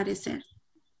desaparecer.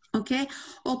 ¿Ok?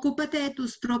 Ocúpate de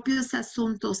tus propios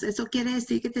asuntos. Eso quiere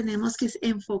decir que tenemos que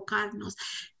enfocarnos.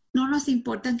 No nos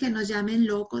importa que nos llamen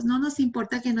locos, no nos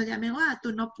importa que nos llamen,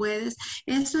 tú no puedes.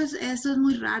 Eso es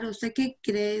muy raro. ¿Usted qué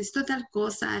cree? Esto tal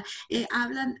cosa.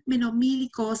 Hablan,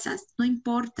 mil cosas. No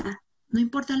importa. No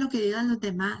importa lo que digan los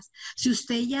demás. Si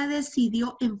usted ya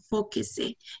decidió,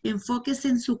 enfóquese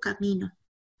en su camino.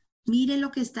 Mire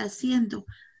lo que está haciendo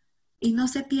y no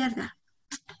se pierda.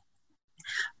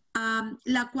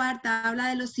 La cuarta habla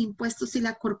de los impuestos y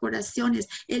las corporaciones,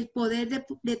 el poder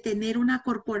de tener una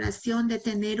corporación, de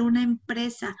tener una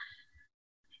empresa,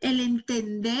 el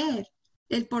entender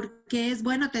el por qué es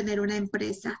bueno tener una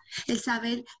empresa, el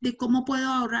saber de cómo puedo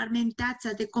ahorrarme en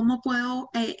taxas, de cómo puedo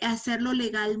hacerlo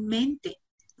legalmente.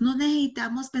 No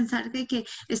necesitamos pensar de que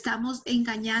estamos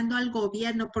engañando al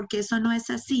gobierno porque eso no es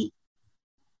así.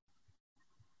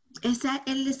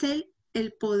 Él es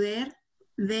el poder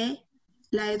de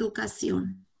la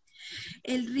educación.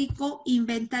 El rico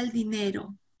inventa el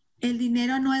dinero. El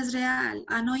dinero no es real.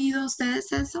 ¿Han oído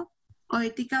ustedes eso?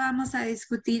 Ahorita vamos a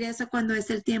discutir eso cuando es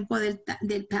el tiempo del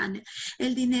panel.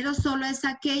 El dinero solo es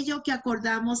aquello que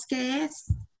acordamos que es.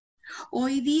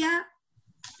 Hoy día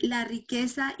la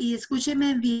riqueza, y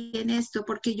escúcheme bien esto,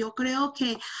 porque yo creo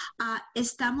que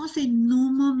estamos en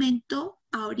un momento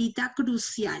ahorita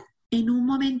crucial, en un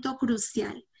momento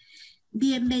crucial.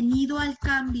 Bienvenido al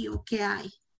cambio que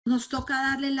hay. Nos toca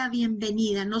darle la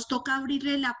bienvenida, nos toca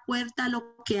abrirle la puerta a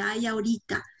lo que hay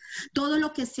ahorita, todo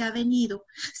lo que se ha venido.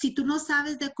 Si tú no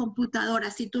sabes de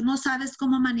computadora, si tú no sabes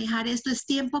cómo manejar esto, es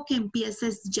tiempo que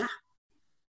empieces ya.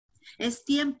 Es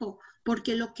tiempo,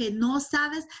 porque lo que no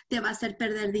sabes te va a hacer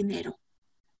perder dinero.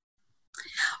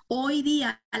 Hoy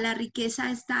día la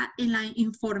riqueza está en la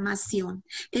información.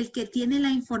 El que tiene la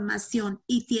información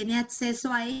y tiene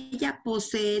acceso a ella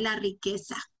posee la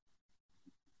riqueza.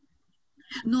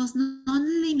 No nos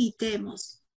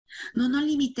limitemos. No nos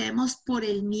limitemos por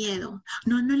el miedo.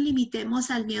 No nos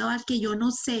limitemos al miedo al que yo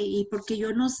no sé y porque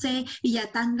yo no sé y ya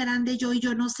tan grande yo y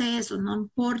yo no sé eso. No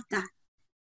importa.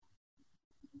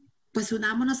 Pues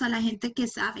unámonos a la gente que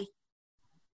sabe.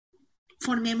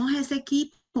 Formemos ese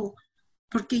equipo.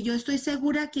 Porque yo estoy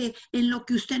segura que en lo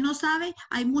que usted no sabe,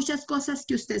 hay muchas cosas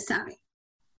que usted sabe.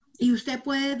 Y usted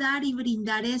puede dar y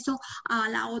brindar eso a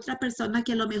la otra persona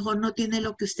que a lo mejor no tiene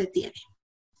lo que usted tiene.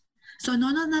 So,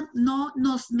 no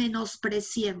nos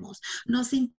menospreciemos, no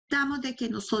sintamos de que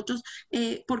nosotros,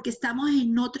 porque estamos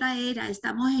en otra era,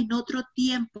 estamos en otro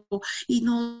tiempo y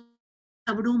no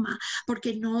abruma,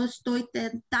 porque no estoy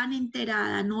tan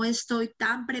enterada, no estoy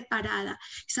tan preparada.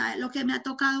 ¿Sabe lo que me ha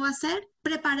tocado hacer?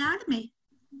 Prepararme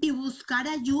y buscar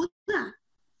ayuda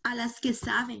a las que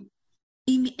saben.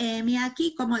 Y Emi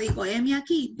aquí, como digo, Emi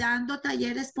aquí, dando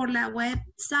talleres por la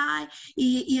website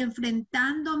y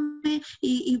enfrentándome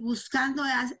y buscando,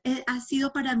 ha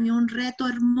sido para mí un reto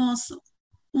hermoso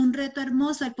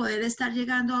el poder estar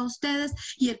llegando a ustedes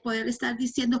y el poder estar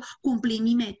diciendo, cumplí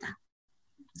mi meta,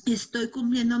 estoy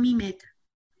cumpliendo mi meta.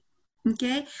 ¿Ok?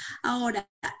 Ahora,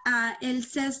 el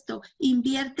sexto,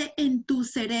 invierte en tu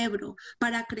cerebro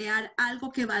para crear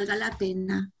algo que valga la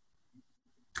pena.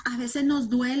 A veces nos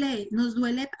duele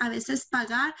a veces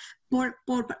pagar por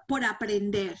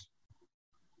aprender.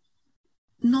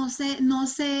 No se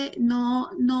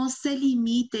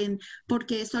limiten,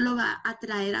 porque eso lo va a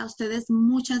traer a ustedes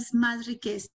muchas más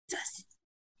riquezas.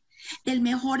 El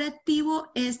mejor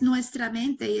activo es nuestra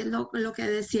mente, y es lo que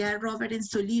decía Robert en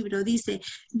su libro. Dice,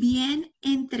 bien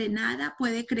entrenada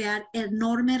puede crear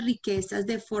enormes riquezas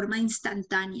de forma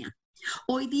instantánea.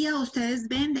 Hoy día ustedes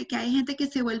ven de que hay gente que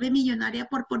se vuelve millonaria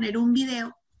por poner un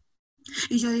video.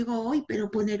 Y yo digo, uy,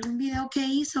 pero poner un video que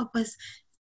hizo, pues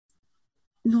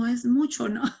no es mucho,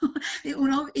 ¿no?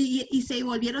 Y se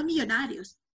volvieron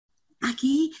millonarios.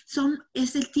 Aquí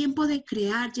es el tiempo de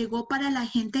crear, llegó para la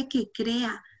gente que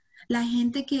crea, la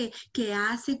gente que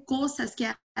hace cosas,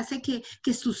 que hace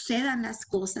que sucedan las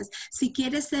cosas. Si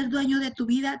quieres ser dueño de tu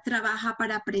vida, trabaja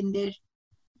para aprender.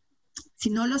 Si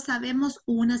no lo sabemos,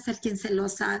 uno es el quien se lo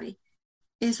sabe.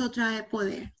 Eso trae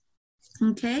poder.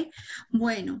 ¿Ok?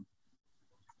 Bueno,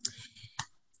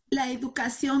 la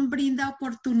educación brinda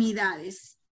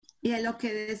oportunidades. Y es lo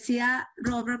que decía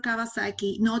Robert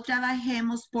Kawasaki, no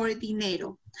trabajemos por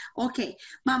dinero. Ok,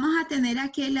 vamos a tener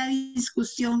aquí la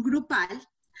discusión grupal.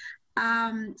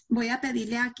 Voy a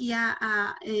pedirle aquí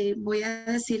voy a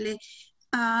decirle,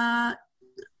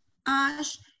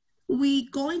 Ash, we're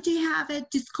going to have a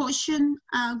discussion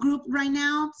group right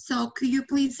now. So could you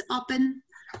please open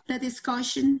the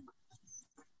discussion?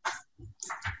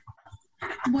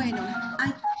 Bueno,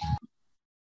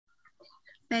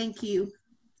 thank you.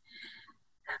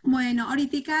 Bueno,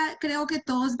 ahorita creo que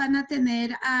todos van a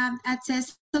tener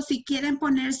acceso. Si quieren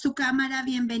poner su cámara,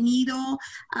 bienvenido.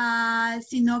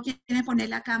 Si no quieren poner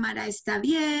la cámara, está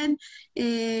bien.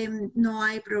 No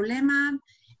hay problema.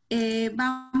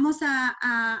 Vamos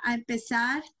a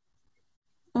empezar.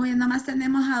 Hoy nomás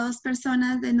tenemos a 2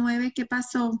 personas de 9. ¿Qué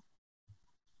pasó?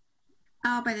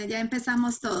 Bueno, ya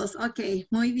empezamos todos. Ok,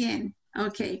 muy bien.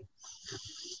 Ok.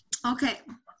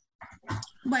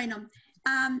 Bueno,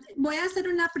 voy a hacer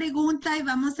una pregunta y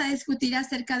vamos a discutir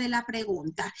acerca de la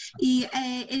pregunta. Y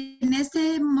en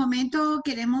este momento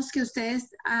queremos que ustedes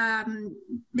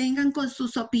vengan con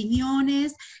sus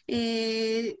opiniones.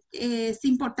 Es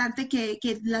importante que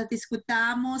las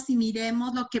discutamos y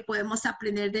miremos lo que podemos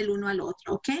aprender del uno al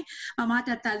otro, ¿ok? Vamos a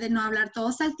tratar de no hablar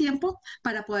todos al tiempo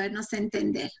para podernos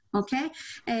entender, ¿ok?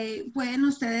 Pueden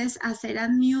ustedes hacer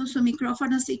unmute su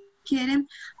micrófono si quieren,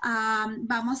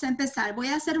 vamos a empezar. Voy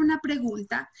a hacer una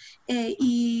pregunta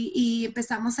y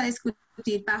empezamos a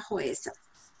discutir bajo eso.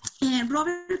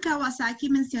 Robert Kawasaki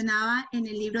mencionaba en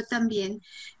el libro también,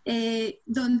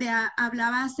 donde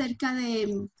hablaba acerca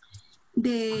de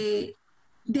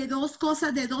dos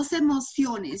cosas, de dos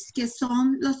emociones que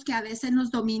son los que a veces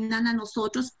nos dominan a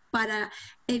nosotros para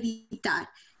evitar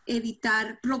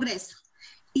progreso.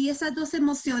 Y esas dos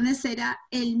emociones eran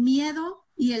el miedo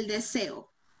y el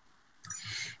deseo.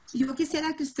 Yo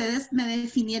quisiera que ustedes me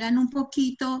definieran un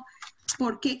poquito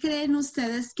por qué creen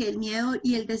ustedes que el miedo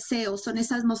y el deseo son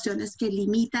esas emociones que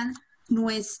limitan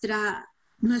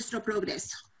nuestro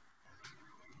progreso.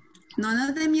 No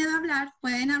nos dé miedo hablar,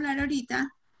 pueden hablar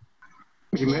ahorita.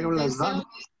 Primero las damas.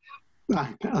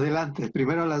 Adelante,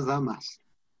 primero las damas.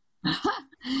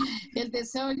 El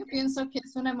deseo yo pienso que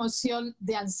es una emoción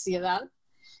de ansiedad.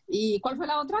 ¿Y cuál fue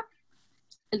la otra?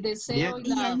 El deseo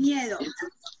y el miedo.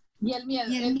 Y el miedo.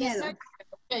 Y el miedo. Deseo,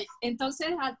 okay. Entonces,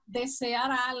 a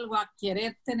desear algo, a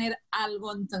querer tener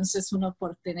algo, entonces uno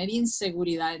por tener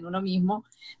inseguridad en uno mismo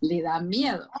le da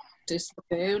miedo. Entonces, lo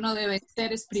que uno debe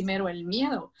ser es primero el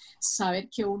miedo, saber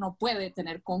que uno puede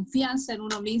tener confianza en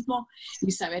uno mismo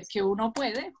y saber que uno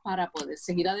puede para poder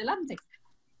seguir adelante.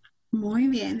 Muy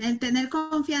bien, el tener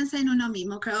confianza en uno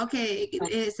mismo. Creo que,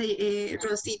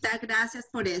 Rosita, gracias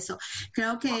por eso.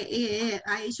 Creo que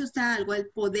ha hecho usted algo, el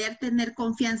poder tener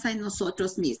confianza en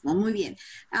nosotros mismos. Muy bien.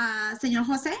 Señor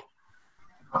José.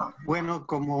 Bueno,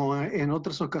 como en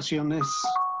otras ocasiones,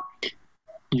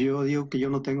 yo digo que yo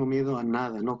no tengo miedo a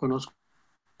nada, no conozco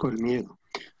el miedo.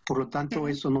 Por lo tanto,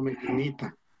 eso no me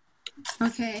limita.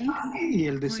 Okay. Y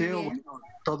el deseo, bueno,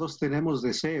 todos tenemos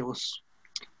deseos.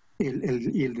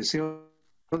 Y el deseo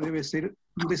debe ser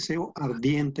un deseo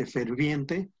ardiente,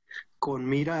 ferviente, con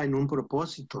mira en un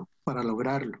propósito para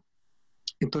lograrlo.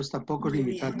 Entonces tampoco es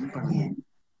limitante para mí.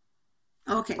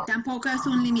 Ok, tampoco es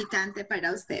un limitante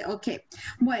para usted. Ok,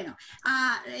 bueno,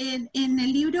 en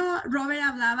el libro Robert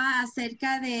hablaba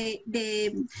acerca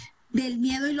del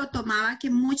miedo y lo tomaba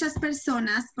que muchas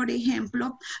personas, por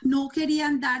ejemplo, no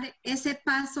querían dar ese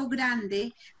paso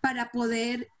grande para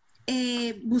poder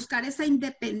buscar esa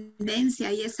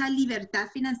independencia y esa libertad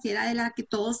financiera de la que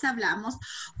todos hablamos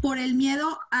por el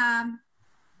miedo a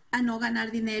no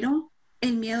ganar dinero,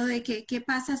 el miedo de que qué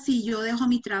pasa si yo dejo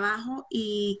mi trabajo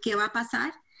y qué va a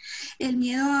pasar, el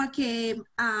miedo a que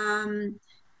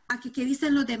qué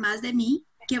dicen los demás de mí,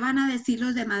 qué van a decir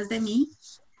los demás de mí,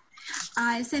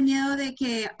 a ese miedo de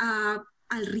que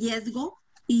al riesgo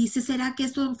y si será que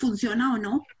esto funciona o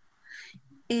no.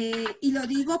 Y lo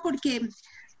digo porque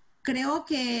creo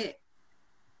que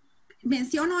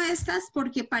menciono estas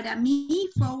porque para mí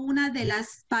fue una de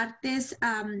las partes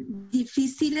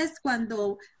difíciles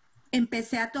cuando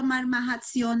empecé a tomar más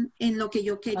acción en lo que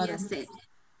yo quería hacer.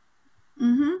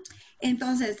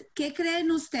 Entonces, ¿qué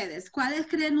creen ustedes? ¿Cuáles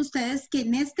creen ustedes que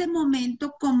en este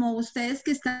momento, como ustedes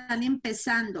que están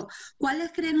empezando,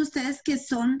 cuáles creen ustedes que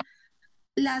son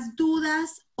las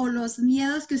dudas o los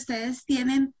miedos que ustedes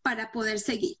tienen para poder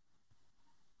seguir?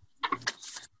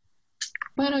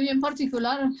 Bueno, yo en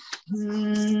particular,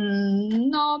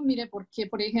 no, mire, porque,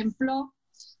 por ejemplo,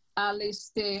 al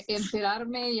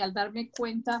enterarme y al darme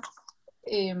cuenta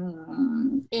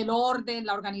el orden,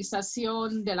 la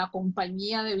organización de la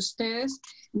compañía de ustedes,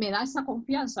 me da esa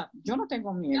confianza. Yo no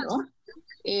tengo miedo.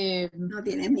 ¿No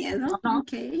tiene miedo? No.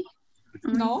 Ok.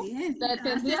 No. Muy bien.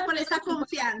 Gracias por esa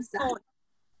confianza.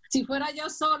 Si fuera yo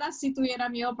sola, sí tuviera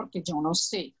miedo porque yo no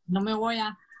sé. No me voy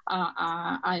a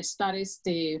estar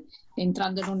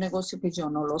entrando en un negocio que yo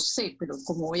no lo sé, pero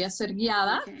como voy a ser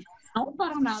guiada, no,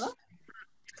 para nada.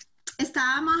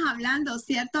 Estábamos hablando,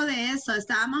 ¿cierto? De eso,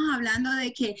 estábamos hablando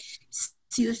de que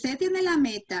si usted tiene la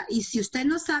meta y si usted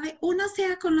no sabe, uno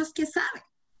sea con los que sabe,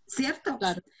 ¿cierto?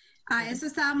 Claro. A eso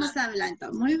estábamos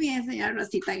hablando. Muy bien, señora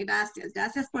Rosita, gracias,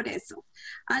 gracias por eso.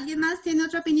 ¿Alguien más tiene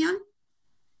otra opinión?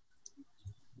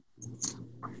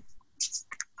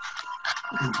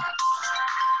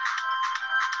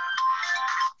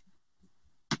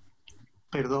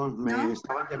 Perdón, ¿No?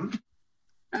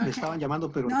 me estaban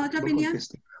llamando, pero ¿No, otra opinión?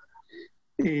 contesté.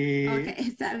 Ok,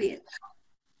 está bien.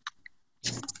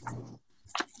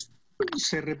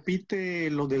 Se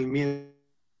repite lo del miedo,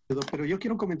 pero yo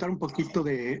quiero comentar un poquito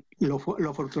de lo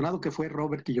afortunado que fue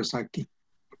Robert Kiyosaki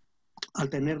al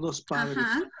tener dos padres.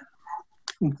 Ajá.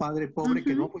 Un padre pobre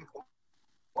que no fue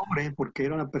pobre porque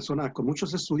era una persona con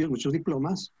muchos estudios, muchos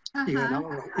diplomas y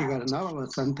ganaba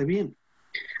bastante bien.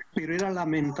 Pero era la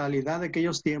mentalidad de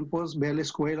aquellos tiempos: ve a la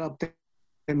escuela, obtén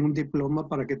un diploma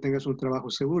para que tengas un trabajo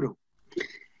seguro.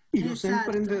 Y los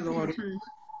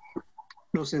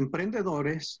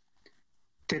emprendedores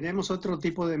tenemos otro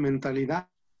tipo de mentalidad.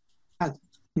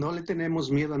 No le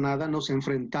tenemos miedo a nada, nos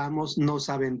enfrentamos, nos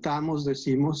aventamos,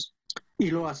 decimos,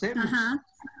 y lo hacemos. Ajá.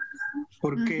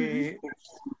 Porque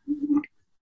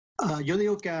yo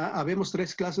digo que habemos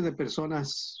 3 clases de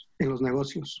personas en los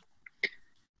negocios.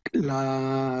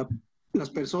 Las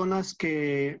personas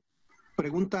que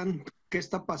preguntan qué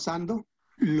está pasando,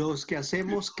 los que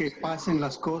hacemos que pasen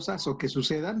las cosas o que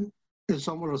sucedan,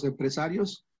 somos los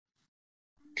empresarios,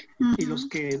 y los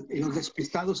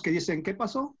despistados que dicen, ¿qué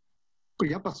pasó? Pues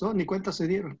ya pasó, ni cuenta se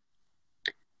dieron.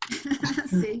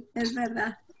 Sí, es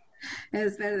verdad.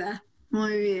 Es verdad.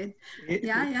 Muy bien.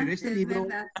 Pero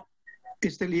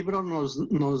este libro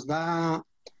nos da,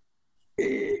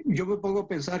 yo me pongo a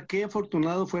pensar qué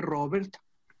afortunado fue Robert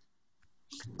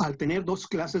al tener 2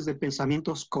 clases de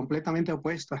pensamientos completamente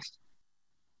opuestas.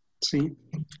 Sí.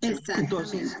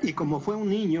 Entonces, y como fue un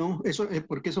niño,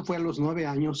 porque eso fue a los 9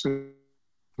 años,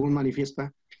 según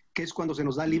manifiesta, que es cuando se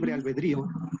nos da libre albedrío,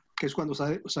 que es cuando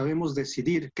sabemos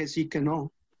decidir qué sí, qué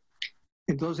no.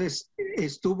 Entonces,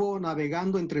 estuvo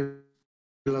navegando entre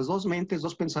las 2 mentes,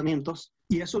 2 pensamientos,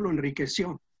 y eso lo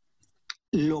enriqueció.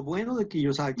 Lo bueno de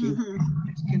Kiyosaki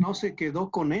es que no se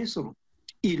quedó con eso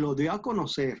y lo dio a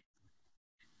conocer.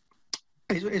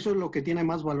 Eso es lo que tiene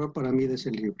más valor para mí de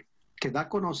ese libro, que da a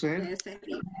conocer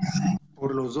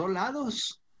por los 2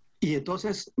 lados y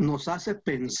entonces nos hace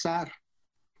pensar,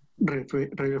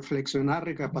 reflexionar,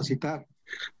 recapacitar.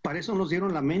 Para eso nos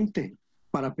dieron la mente,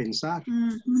 para pensar.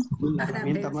 La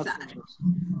herramienta más poderosa.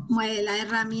 Bueno, la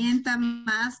herramienta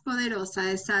más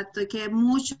poderosa, exacto, y que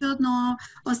muchos no,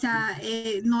 o sea,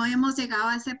 no hemos llegado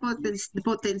a ese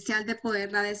potencial de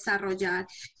poderla desarrollar.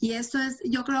 Y eso es,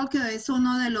 yo creo que es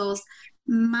uno de los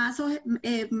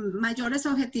mayores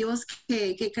objetivos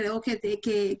que creo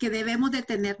que debemos de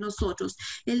tener nosotros,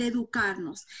 el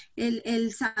educarnos,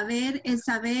 el saber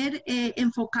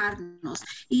enfocarnos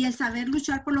y el saber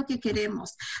luchar por lo que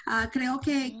queremos. Creo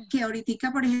que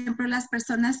ahorita, por ejemplo, las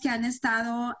personas que han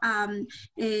estado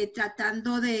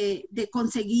tratando de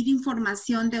conseguir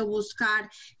información, de buscar,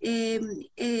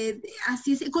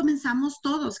 así comenzamos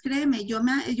todos, créeme, yo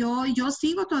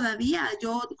sigo todavía,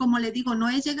 yo como le digo, no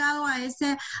he llegado a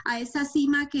esa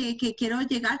cima que quiero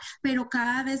llegar, pero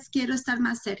cada vez quiero estar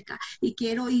más cerca y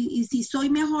si soy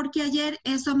mejor que ayer,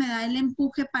 eso me da el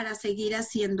empuje para seguir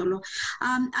haciéndolo.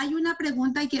 Hay una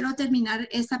pregunta y quiero terminar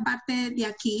esa parte de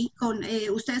aquí con,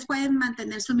 ustedes pueden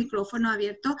mantener su micrófono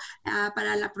abierto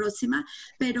para la próxima,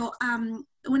 pero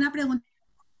una pregunta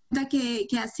que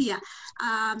hacía.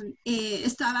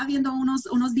 Estaba viendo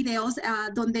unos videos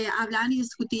donde hablan y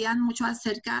discutían mucho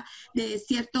acerca de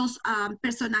ciertos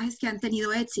personajes que han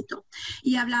tenido éxito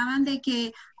y hablaban de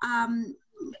que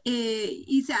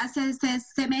y se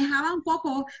semejaba un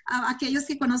poco a aquellos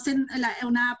que conocen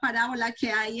una parábola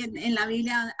que hay en la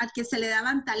Biblia al que se le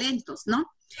daban talentos,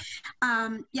 ¿no?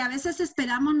 Y a veces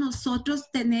esperamos nosotros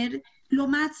tener lo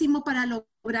máximo para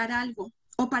lograr algo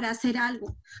o para hacer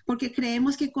algo, porque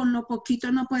creemos que con lo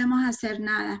poquito no podemos hacer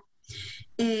nada.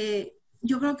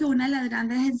 Yo creo que una de las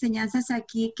grandes enseñanzas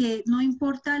aquí es que no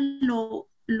importa lo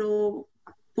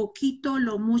poquito,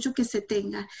 lo mucho que se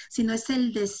tenga, sino es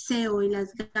el deseo y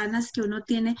las ganas que uno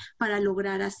tiene para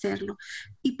lograr hacerlo.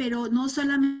 Pero no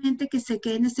solamente que se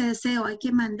quede en ese deseo, hay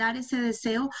que mandar ese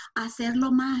deseo a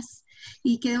hacerlo más.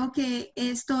 Y creo que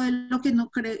esto es lo que,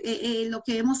 lo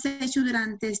que hemos hecho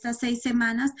durante estas 6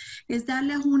 semanas, es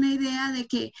darles una idea de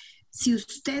que si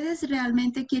ustedes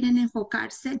realmente quieren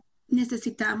enfocarse,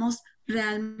 necesitamos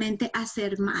realmente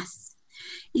hacer más.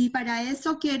 Y para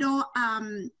eso quiero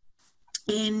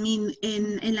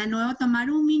en la nueva tomar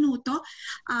un minuto.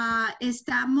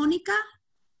 Está Mónica.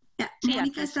 Sí,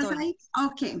 Mónica, ¿estás ahí?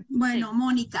 Ok, bueno, sí.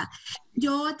 Mónica,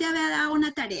 yo te había dado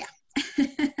una tarea.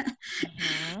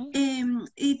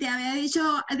 Y te había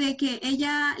dicho de que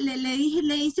ella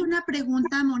le hice una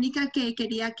pregunta a Mónica que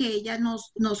quería que ella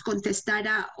nos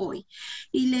contestara hoy.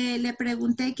 Y le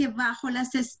pregunté que bajo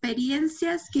las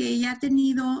experiencias que ella ha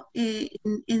tenido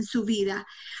en su vida,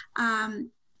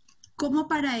 ¿cómo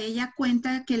para ella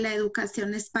cuenta que la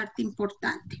educación es parte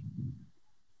importante?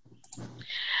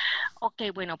 Ok,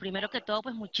 bueno, primero que todo,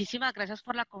 pues muchísimas gracias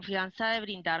por la confianza de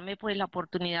brindarme pues la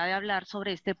oportunidad de hablar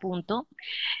sobre este punto.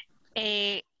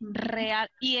 Y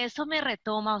eso me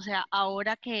retoma, o sea,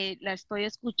 ahora que la estoy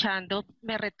escuchando,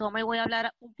 me retoma y voy a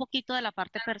hablar un poquito de la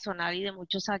parte personal y de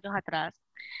muchos años atrás.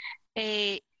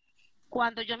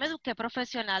 Cuando yo me eduqué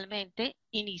profesionalmente,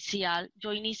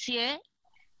 yo inicié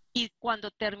y cuando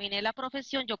terminé la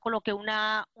profesión, yo coloqué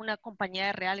una compañía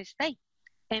de real estate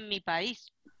en mi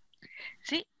país,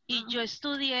 ¿sí? y yo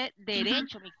estudié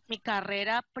Derecho, mi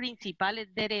carrera principal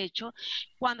es Derecho.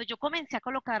 Cuando yo comencé a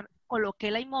coloqué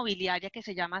la inmobiliaria, que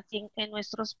se llama así en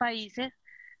nuestros países,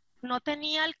 no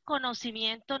tenía el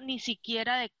conocimiento ni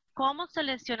siquiera de cómo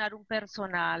seleccionar un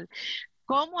personal,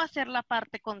 cómo hacer la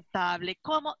parte contable,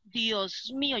 cómo,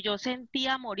 Dios mío, yo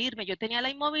sentía morirme. Yo tenía la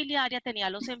inmobiliaria, tenía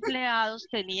los empleados,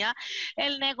 tenía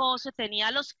el negocio,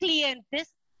 tenía los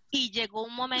clientes. Y llegó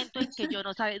un momento en que yo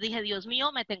no sabía, dije, Dios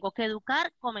mío, me tengo que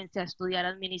educar, comencé a estudiar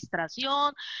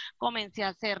administración, comencé a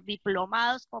hacer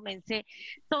diplomados,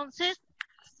 entonces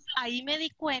ahí me di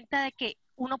cuenta de que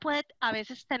uno puede, a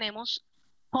veces tenemos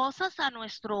cosas a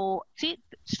nuestro, sí,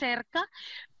 cerca,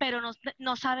 pero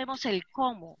no sabemos el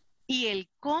cómo. Y el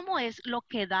cómo es lo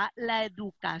que da la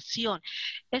educación.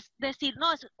 Es decir,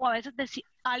 no, o a veces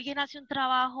alguien hace un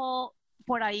trabajo,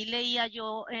 por ahí leía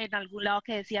yo en algún lado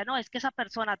que decía, no, es que esa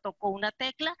persona tocó una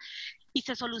tecla y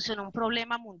se solucionó un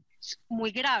problema muy,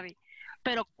 muy grave.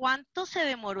 Pero ¿cuánto se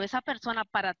demoró esa persona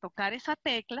para tocar esa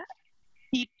tecla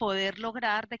y poder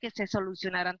lograr de que se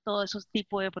solucionaran todos esos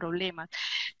tipos de problemas?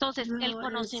 Entonces, el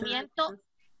conocimiento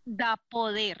da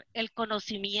poder, el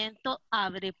conocimiento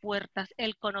abre puertas,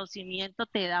 el conocimiento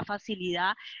te da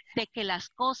facilidad de que las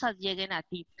cosas lleguen a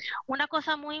ti. Una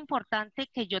cosa muy importante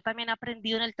que yo también he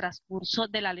aprendido en el transcurso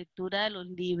de la lectura de los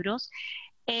libros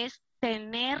es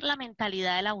tener la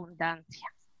mentalidad de la abundancia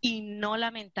y no la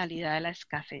mentalidad de la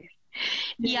escasez.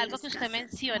 Y algo que usted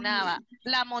mencionaba,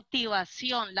 la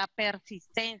motivación, la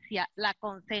persistencia, la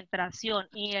concentración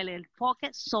y el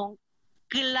enfoque son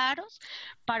claros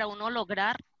para uno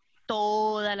lograr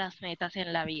todas las metas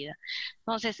en la vida.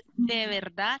 Entonces, de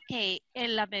verdad que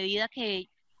en la medida que,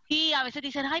 y a veces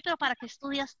dicen, ay, pero ¿para qué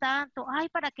estudias tanto? Ay,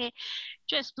 ¿para qué?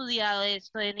 Yo he estudiado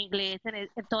esto en inglés,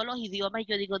 en todos los idiomas, y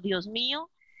yo digo, Dios mío,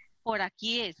 por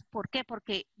aquí es. ¿Por qué?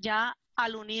 Porque ya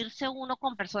al unirse uno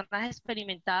con personas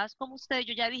experimentadas como usted,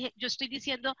 yo ya dije, yo estoy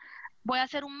diciendo, voy a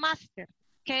hacer un máster.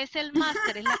 ¿Qué es el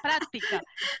máster? Es la práctica,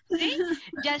 ¿sí?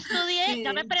 Ya estudié,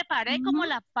 ya me preparé como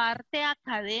la parte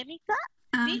académica,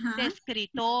 ¿sí? De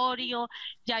escritorio,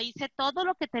 ya hice todo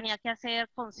lo que tenía que hacer,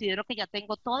 considero que ya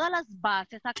tengo todas las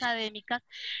bases académicas,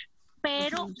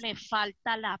 pero me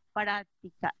falta la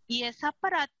práctica. Y esa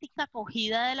práctica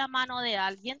cogida de la mano de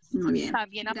alguien, muy bien.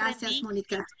 También Gracias, aprendí.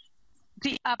 Mónica.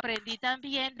 Sí, aprendí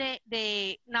también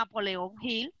de Napoleón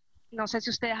Hill. No sé si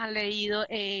ustedes han leído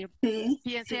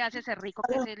Piense, hácese rico,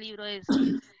 que ese libro es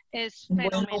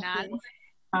fenomenal.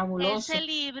 Fabuloso.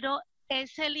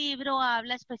 Ese libro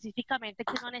habla específicamente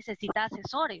que uno necesita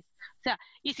asesores. O sea,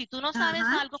 y si tú no sabes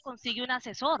algo, consigue un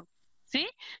asesor. ¿Sí?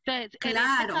 Entonces, en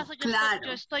este caso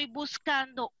yo estoy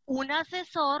buscando un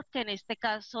asesor, que en este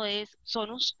caso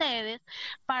son ustedes.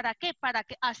 ¿Para qué? Para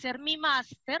hacer mi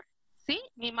máster, ¿sí?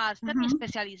 Mi máster, mi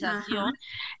especialización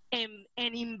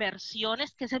en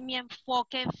inversiones, que ese es mi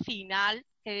enfoque final,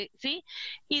 ¿sí?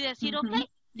 Y decir, ok,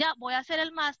 ya voy a hacer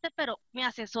el máster, pero me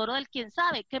asesoro del quién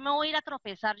sabe, que me voy a ir a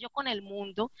tropezar yo con el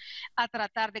mundo, a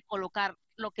tratar de colocar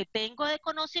lo que tengo de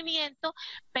conocimiento,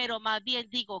 pero más bien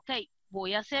digo, ok,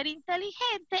 voy a ser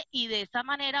inteligente y de esa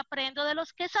manera aprendo de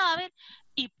los que saben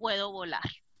y puedo volar.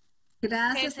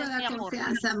 Gracias por la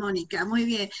confianza, Mónica. Muy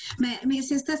bien. Me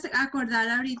hiciste acordar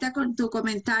ahorita con tu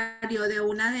comentario de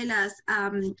una de las,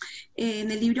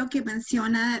 en el libro que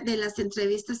menciona de las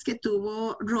entrevistas que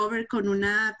tuvo Robert con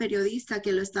una periodista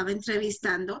que lo estaba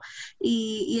entrevistando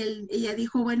y ella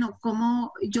dijo, bueno,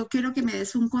 yo quiero que me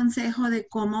des un consejo de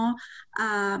cómo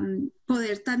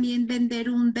poder también vender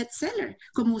un bestseller,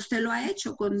 como usted lo ha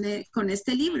hecho con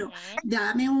este libro.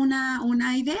 Dame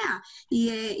una idea.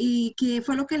 Y ¿qué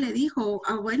fue lo que le dijo?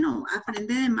 Bueno,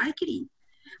 aprende de marketing,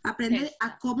 aprende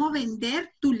a cómo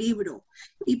vender tu libro.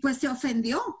 Y pues se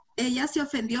ofendió, ella se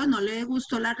ofendió, no le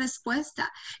gustó la respuesta.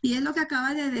 Y es lo que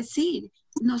acaba de decir.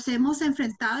 Nos hemos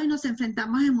enfrentado y nos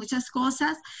enfrentamos en muchas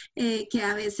cosas que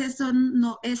a veces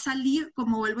es salir,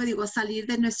 como vuelvo a digo, salir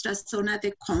de nuestra zona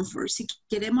de confort. Si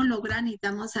queremos lograr,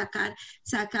 necesitamos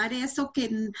sacar eso que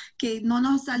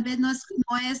tal vez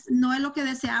no es lo que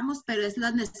deseamos, pero es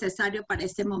lo necesario para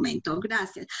este momento.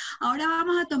 Gracias. Ahora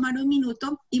vamos a tomar un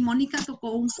minuto y Mónica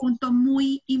tocó un punto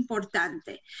muy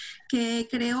importante que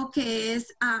creo que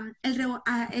es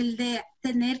el de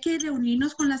tener que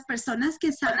reunirnos con las personas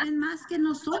que saben más que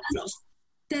nosotros.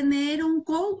 Tener un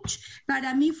coach,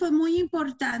 para mí fue muy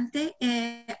importante.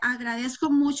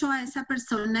 Agradezco mucho a esa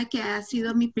persona que ha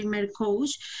sido mi primer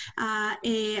coach.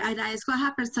 Agradezco a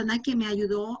esa persona que me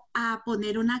ayudó a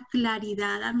poner una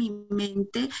claridad a mi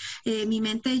mente.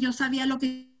 Yo sabía lo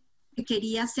que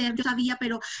quería hacer, yo sabía,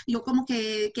 pero yo como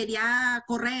que quería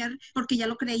correr porque ya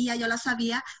lo creía, yo la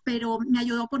sabía, pero me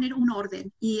ayudó a poner un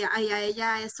orden y a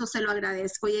ella eso se lo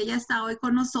agradezco. Y ella está hoy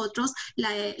con nosotros,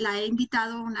 la he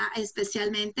invitado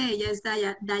especialmente, ella es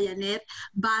Dayanet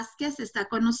Vázquez, está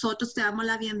con nosotros, te damos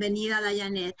la bienvenida,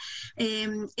 Dayanet.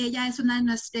 Ella es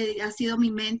ha sido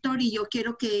mi mentor y yo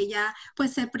quiero que ella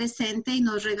pues se presente y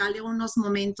nos regale unos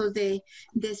momentos de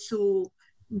su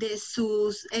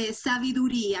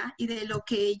sabiduría y de lo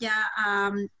que ella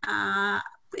ha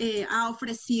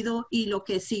ofrecido y lo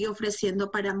que sigue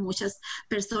ofreciendo para muchas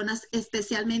personas,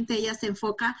 especialmente ella se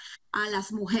enfoca a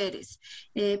las mujeres.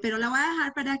 Pero la voy a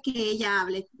dejar para que ella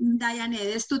hable.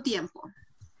 Dayanet, es tu tiempo.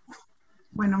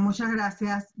 Bueno, muchas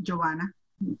gracias, Giovanna.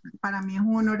 Para mí es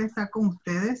un honor estar con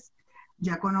ustedes.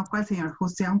 Ya conozco al señor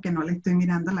José, aunque no le estoy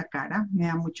mirando la cara. Me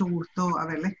da mucho gusto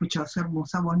haberle escuchado su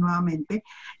hermosa voz nuevamente.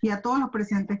 Y a todos los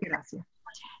presentes, gracias.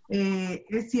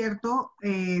 Es cierto,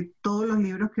 todos los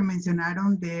libros que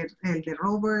mencionaron, el de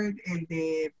Robert, el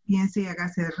de Piense y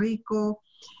hágase rico,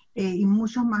 y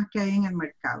muchos más que hay en el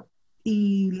mercado.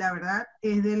 Y la verdad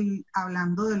es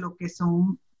hablando de lo que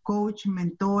son coach,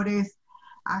 mentores,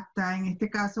 hasta en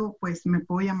este caso, pues me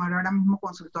puedo llamar ahora mismo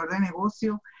consultor de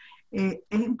negocio. Es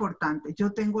importante,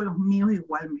 yo tengo los míos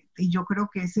igualmente y yo creo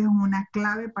que esa es una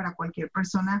clave para cualquier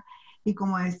persona y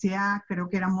como decía, creo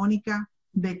que era Mónica,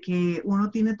 de que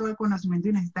uno tiene todo el conocimiento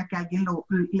y necesita que alguien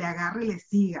le agarre y le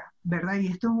siga, ¿verdad? Y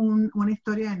esto es una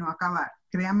historia de no acabar.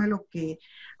 Créanme lo que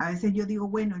a veces yo digo,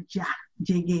 bueno, ya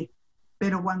llegué,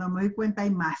 pero cuando me doy cuenta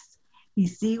hay más y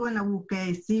sigo en la búsqueda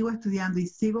y sigo estudiando y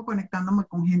sigo conectándome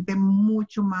con gente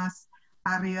mucho más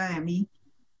arriba de mí.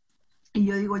 Y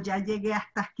yo digo, ya llegué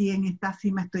hasta aquí en esta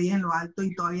cima, estoy en lo alto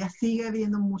y todavía sigue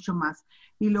habiendo mucho más.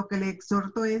 Y lo que le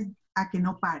exhorto es a que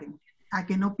no paren, a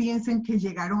que no piensen que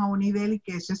llegaron a un nivel y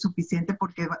que eso es suficiente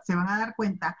porque se van a dar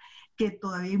cuenta que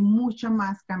todavía hay mucho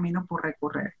más camino por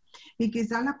recorrer. Y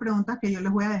quizás la pregunta que yo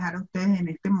les voy a dejar a ustedes en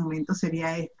este momento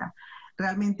sería esta.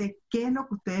 Realmente, ¿qué es lo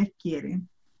que ustedes quieren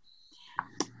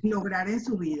lograr en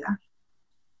su vida?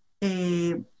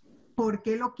 ¿Por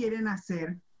qué lo quieren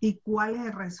hacer? ¿Y cuál es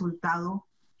el resultado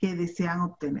que desean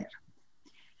obtener?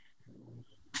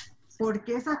 ¿Por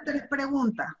qué esas tres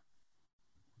preguntas?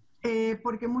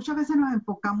 Porque muchas veces nos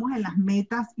enfocamos en las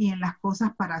metas y en las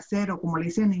cosas para hacer, o como le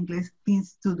dicen en inglés,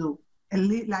 things to do,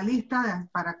 la lista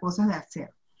para cosas de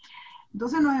hacer.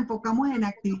 Entonces nos enfocamos en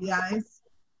actividades,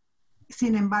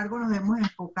 sin embargo nos debemos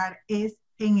enfocar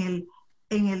en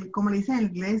el, como le dicen en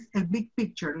inglés, el big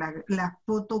picture, la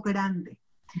foto grande.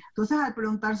 Entonces, al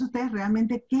preguntarse ustedes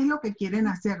realmente qué es lo que quieren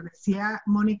hacer, decía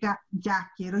Mónica,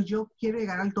 yo quiero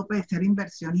llegar al tope de ser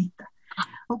inversionista.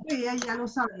 Ok, ella ya lo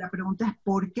sabe, la pregunta es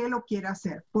 ¿por qué lo quiere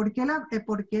hacer? ¿Por qué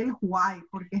el why?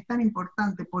 ¿Por qué es tan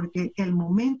importante? Porque el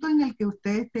momento en el que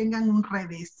ustedes tengan un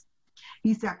revés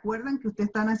y se acuerdan que ustedes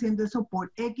están haciendo eso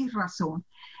por X razón,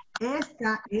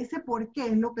 ese por qué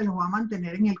es lo que los va a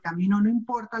mantener en el camino, no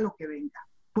importa lo que venga.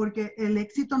 Porque el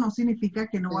éxito no significa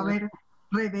que no va a haber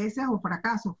reveses o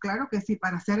fracasos. Claro que sí,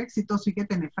 para ser exitoso hay que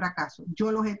tener fracasos.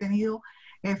 Yo los he tenido,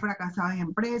 he fracasado en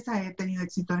empresas, he tenido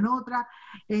éxito en otras,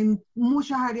 en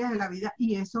muchas áreas de la vida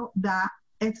y eso da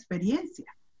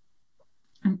experiencia.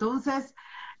 Entonces,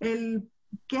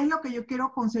 ¿qué es lo que yo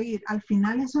quiero conseguir? Al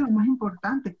final eso es lo más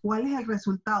importante. ¿Cuál es el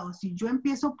resultado? Si yo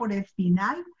empiezo por el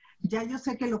final, ya yo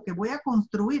sé que lo que voy a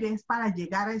construir es para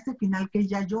llegar a ese final que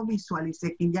ya yo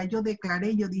visualicé, que ya yo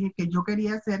declaré, yo dije que yo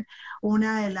quería ser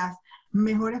una de las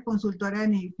mejores consultoras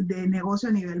de negocio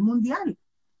a nivel mundial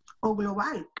o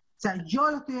global. O sea,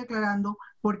 yo lo estoy declarando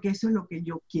porque eso es lo que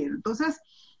yo quiero. Entonces,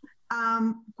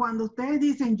 cuando ustedes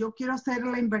dicen yo quiero ser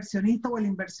la inversionista o el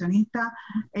inversionista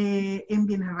en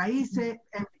bienes raíces,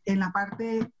 en la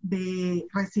parte de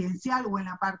residencial o en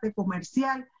la parte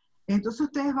comercial, entonces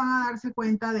ustedes van a darse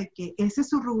cuenta de que ese es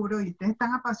su rubro y ustedes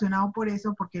están apasionados por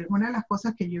eso, porque una de las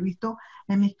cosas que yo he visto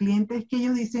en mis clientes es que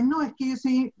ellos dicen, no, es que yo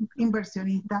soy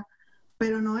inversionista,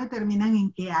 pero no determinan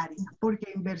en qué área,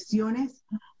 porque inversiones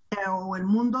o el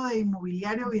mundo de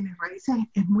inmobiliario o bienes raíces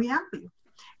es muy amplio.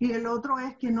 Y el otro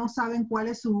es que no saben cuál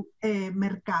es su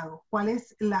mercado,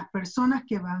 cuáles las personas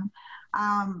que van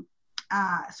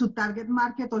a su target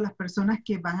market o las personas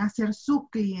que van a ser sus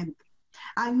clientes.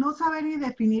 Al no saber y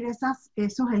definir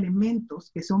esos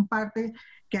elementos que son parte,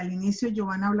 que al inicio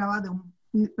Giovanna hablaba de un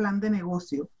plan de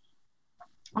negocio,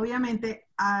 obviamente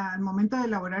al momento de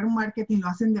elaborar un marketing lo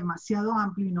hacen demasiado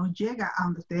amplio y no llega a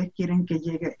donde ustedes quieren que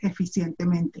llegue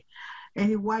eficientemente. Es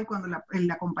igual cuando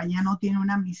la compañía no tiene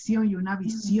una misión y una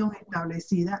visión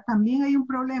establecida, también hay un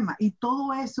problema y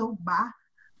todo eso va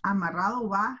amarrado,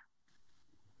 va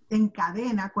en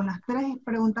cadena con las tres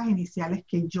preguntas iniciales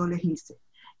que yo les hice.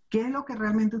 qué es lo que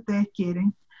realmente ustedes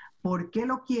quieren, por qué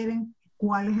lo quieren,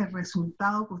 cuál es el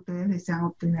resultado que ustedes desean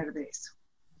obtener de eso.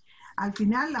 Al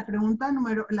final,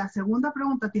 la segunda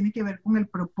pregunta tiene que ver con el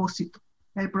propósito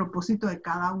de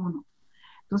cada uno.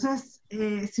 Entonces,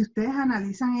 si ustedes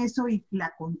analizan eso y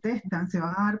la contestan, se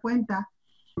van a dar cuenta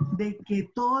de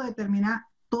que todo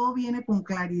viene con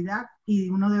claridad y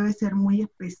uno debe ser muy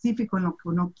específico en lo que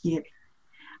uno quiere.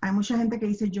 Hay mucha gente que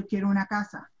dice, yo quiero una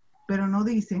casa, pero no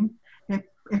dicen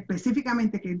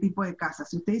específicamente qué tipo de casa.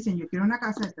 Si ustedes dicen, yo quiero una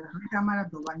casa de 3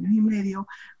 recámaras, 2 baños y medio,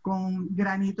 con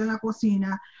granito en la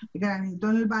cocina, granito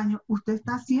en el baño, usted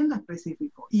está siendo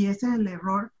específico. Y ese es el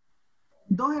error.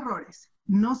 2 errores: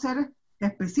 no ser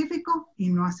específico y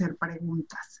no hacer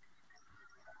preguntas.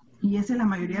 Y esa es la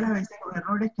mayoría de las veces los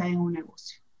errores que hay en un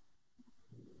negocio.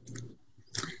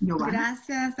 Giovanna.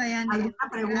 Gracias, Dayane. ¿Alguna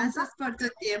pregunta? Gracias por tu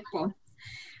tiempo.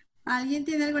 ¿Alguien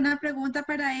tiene alguna pregunta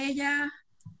para ella?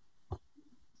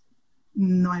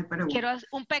 No hay pregunta. Quiero hacer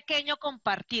un pequeño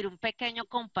compartir.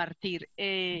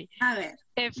 A ver.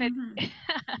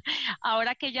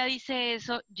 Ahora que ella dice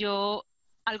eso, yo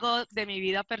algo de mi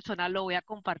vida personal lo voy a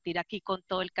compartir aquí con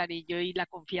todo el cariño y la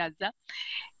confianza,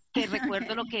 que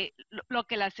recuerdo lo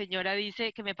que la señora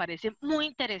dice, que me parece muy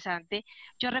interesante.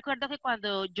 Yo recuerdo que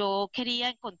cuando yo quería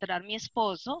encontrar mi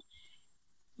esposo,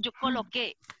 yo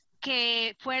coloqué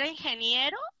que fuera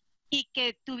ingeniero y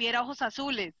que tuviera ojos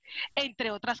azules,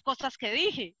 entre otras cosas que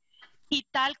dije, y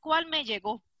tal cual me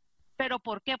llegó. ¿Pero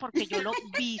por qué? Porque yo lo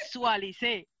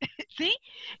visualicé, ¿sí?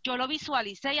 Yo lo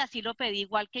visualicé y así lo pedí,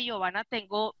 igual que Giovanna,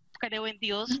 creo en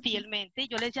Dios fielmente.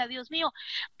 Yo le decía, Dios mío,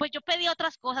 pues yo pedí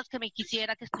otras cosas que me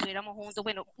quisiera que estuviéramos juntos,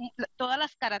 bueno, todas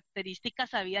las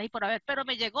características habidas y por haber, pero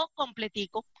me llegó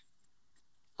completico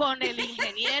con el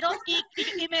ingeniero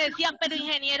y me decían, pero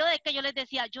ingeniero de qué. Yo les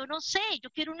decía, yo no sé,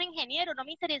 yo quiero un ingeniero, no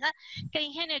me interesa qué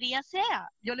ingeniería sea.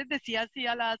 Yo les decía así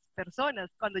a las personas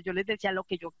cuando yo les decía lo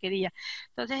que yo quería.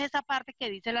 Entonces esa parte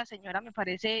que dice la señora me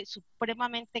parece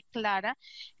supremamente clara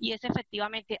y es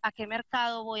efectivamente a qué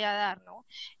mercado voy a dar, ¿no?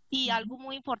 Y algo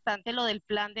muy importante, lo del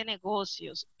plan de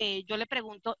negocios. Yo le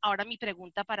pregunto, ahora mi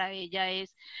pregunta para ella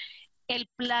es, el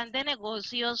plan de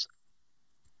negocios,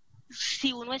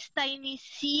 si uno está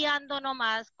iniciando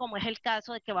nomás, como es el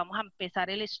caso de que vamos a empezar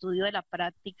el estudio de la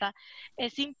práctica,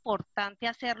 ¿es importante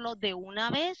hacerlo de una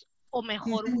vez o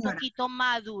mejor un poquito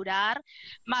madurar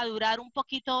un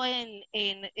poquito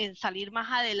en salir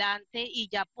más adelante y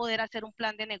ya poder hacer un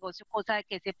plan de negocio, cosa de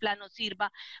que ese plan nos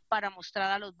sirva para mostrar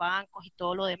a los bancos y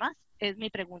todo lo demás? Es mi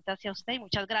pregunta hacia usted y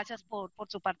muchas gracias por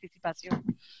su participación.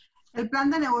 El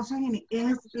plan de negocio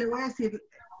le voy a decir,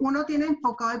 uno tiene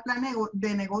enfocado el plan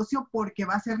de negocio porque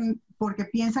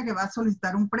piensa que va a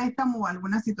solicitar un préstamo o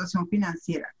alguna situación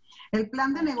financiera. El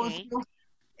plan de negocio,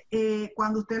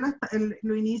 cuando usted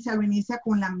lo inicia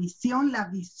con la misión, la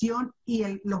visión y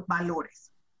los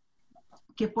valores.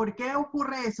 ¿Por qué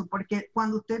ocurre eso? Porque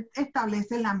cuando usted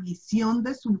establece la misión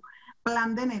de su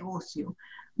plan de negocio,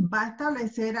 va a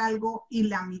establecer algo y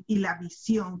la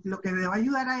visión. Lo que le va a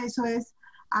ayudar a eso es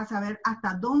a saber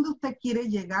hasta dónde usted quiere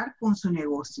llegar con su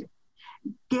negocio.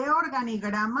 ¿Qué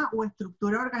organigrama o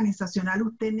estructura organizacional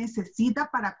usted necesita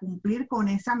para cumplir con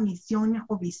esa misión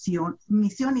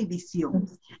y visión?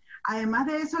 Además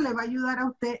de eso, le va a ayudar a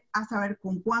usted a saber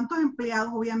con cuántos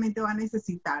empleados obviamente va a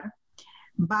necesitar.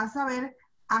 Va a saber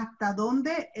hasta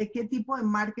dónde, qué tipo de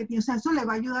marketing. O sea, eso le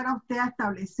va a ayudar a usted a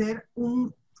establecer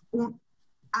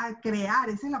a crear,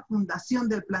 esa es la fundación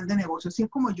del plan de negocio. Así es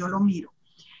como yo lo miro.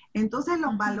 Entonces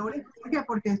los valores,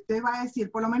 porque usted va a decir,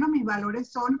 por lo menos mis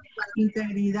valores son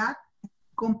integridad,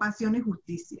 compasión y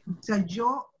justicia. O sea,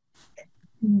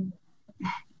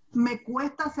 me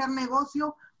cuesta hacer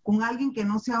negocio con alguien que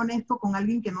no sea honesto, con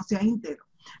alguien que no sea íntegro.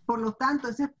 Por lo tanto,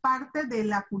 esa es parte de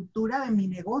la cultura de mi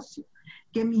negocio,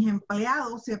 que mis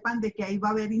empleados sepan de que ahí va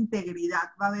a haber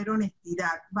integridad, va a haber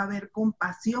honestidad, va a haber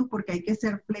compasión, porque hay que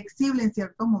ser flexible en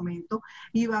ciertos momentos,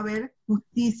 y va a haber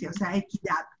justicia, o sea,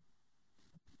 equidad.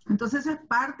 Entonces, eso es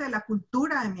parte de la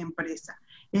cultura de mi empresa.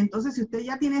 Entonces, si usted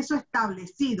ya tiene eso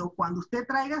establecido, cuando usted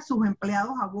traiga a sus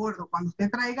empleados a bordo, cuando usted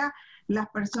traiga las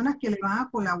personas que le van a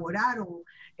colaborar o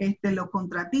los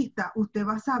contratistas, usted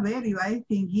va a saber y va a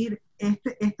distinguir,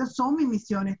 estas son mis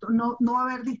misiones, no va a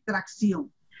haber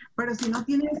distracción. Pero si no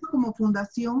tiene eso como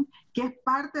fundación, que es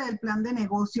parte del plan de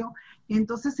negocio,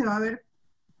 entonces se va a ver,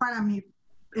 para mi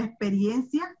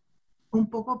experiencia, un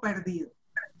poco perdido.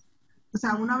 O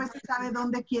sea, una vez sabe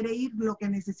dónde quiere ir, lo que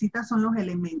necesita son los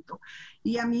elementos.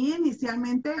 Y a mí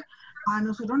inicialmente, a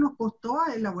nosotros nos costó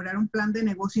elaborar un plan de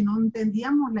negocio y no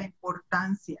entendíamos la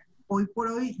importancia hoy por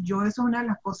hoy, eso es una de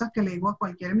las cosas que le digo a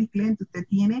cualquiera de mis clientes, usted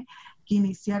tiene que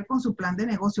iniciar con su plan de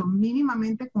negocio,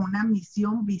 mínimamente con una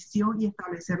misión, visión y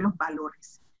establecer los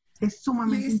valores. Es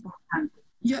sumamente importante.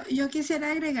 Yo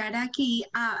quisiera agregar aquí,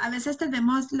 a veces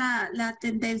tenemos la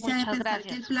tendencia Muchas de pensar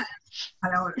gracias. que el plan... A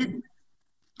la orden.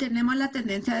 Tenemos la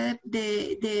tendencia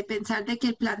de pensar de que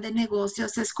el plan de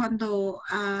negocios es cuando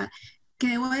que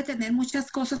debo de tener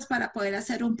muchas cosas para poder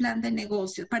hacer un plan de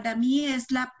negocios. Para mí es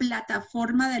la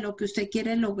plataforma de lo que usted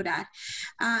quiere lograr.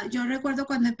 Yo recuerdo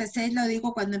cuando empecé, lo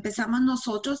digo, cuando empezamos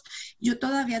nosotros, yo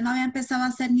todavía no había empezado a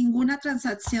hacer ninguna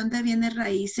transacción de bienes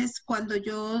raíces. Cuando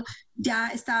yo ya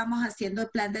estábamos haciendo el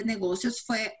plan de negocios,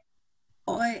 fue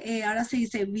ahora se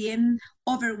dice bien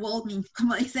overwhelming,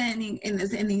 como dicen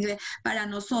en inglés, para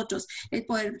nosotros, el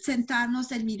poder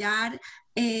sentarnos, el mirar,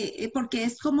 porque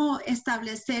es como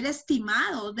establecer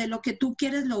estimados de lo que tú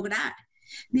quieres lograr.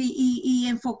 Y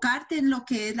enfocarte en lo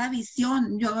que es la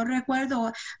visión. Yo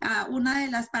recuerdo una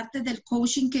de las partes del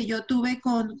coaching que yo tuve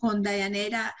con Diane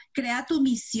era, crea tu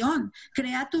misión,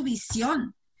 crea tu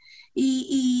visión.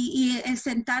 Y el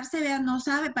sentarse, vean, no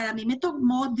sabe, para mí me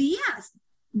tomó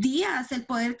días el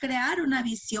poder crear una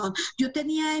visión. Yo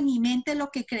tenía en mi mente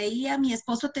lo que creía, mi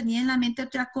esposo tenía en la mente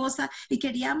otra cosa y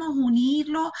queríamos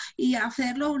unirlo y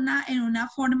hacerlo en una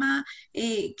forma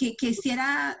que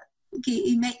hiciera, que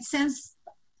it made sense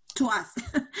to us.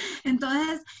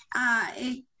 Entonces,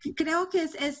 creo que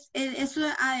eso,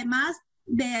 además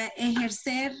de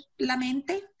ejercer la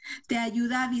mente, te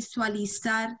ayuda a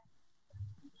visualizar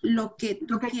lo que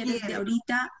tú quieres de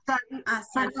ahorita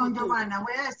hacia el futuro. Giovanna,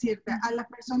 voy a decirte, a las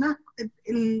personas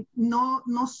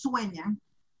no sueñan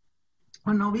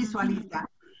o no visualizan.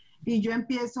 Y yo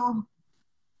empiezo,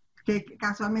 que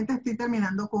casualmente estoy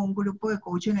terminando con un grupo de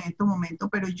coaching en estos momentos,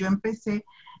 pero yo empecé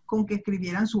con que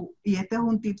escribieran y este es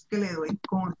un tip que le doy,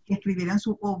 con que escribieran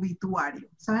su obituario.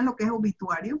 ¿Saben lo que es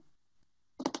obituario?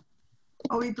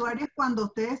 Obituario es cuando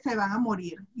ustedes se van a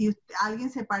morir y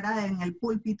alguien se para en el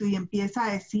púlpito y empieza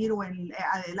a decir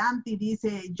adelante y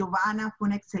dice, Giovanna fue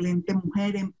una excelente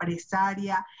mujer,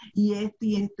 empresaria y esto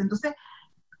y esto. Entonces,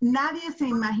 nadie se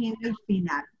imagina el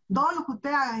final. Todo lo que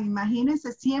ustedes hagan,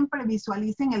 imagínense, siempre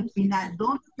visualicen el final,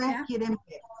 donde ustedes quieren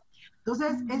ver.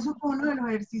 Entonces, eso fue uno de los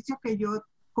ejercicios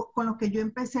con los que yo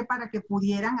empecé para que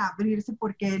pudieran abrirse,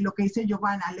 porque lo que dice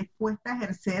Giovanna, les cuesta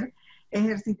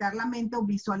ejercitar la mente o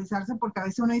visualizarse, porque a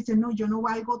veces uno dice, no, yo no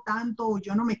valgo tanto, o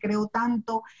yo no me creo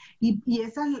tanto, y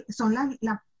esas son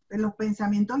los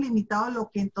pensamientos limitados,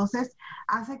 lo que entonces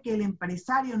hace que el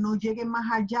empresario no llegue más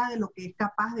allá de lo que es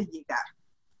capaz de llegar.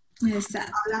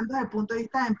 Exacto. Hablando desde el punto de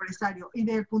vista de empresario, y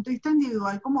desde el punto de vista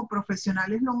individual como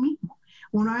profesional es lo mismo.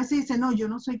 Uno a veces dice, no, yo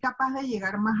no soy capaz de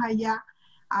llegar más allá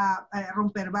a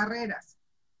romper barreras.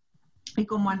 Y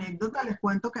como anécdota les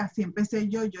cuento que así empecé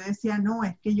yo decía, no,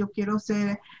 es que yo quiero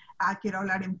quiero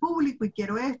hablar en público y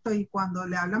quiero esto, y cuando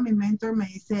le hablo a mi mentor me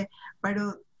dice,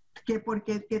 pero ¿qué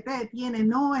te detiene?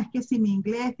 No, es que si mi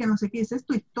inglés, que no sé qué, esa es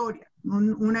tu historia.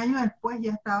 Un año después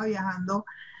ya estaba viajando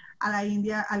a la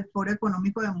India al Foro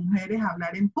Económico de Mujeres a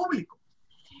hablar en público.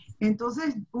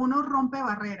 Entonces uno rompe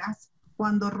barreras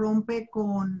cuando rompe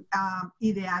con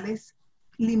ideales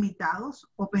limitados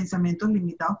o pensamientos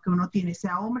limitados que uno tiene,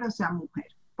 sea hombre o sea mujer,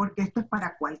 porque esto es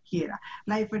para cualquiera.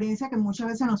 La diferencia es que muchas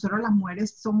veces nosotros las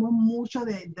mujeres somos mucho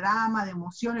de drama, de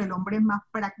emoción, el hombre es más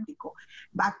práctico,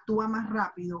 actúa más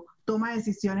rápido, toma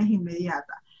decisiones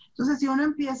inmediatas. Entonces, si uno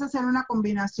empieza a hacer una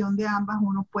combinación de ambas,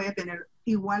 uno puede tener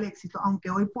igual éxito,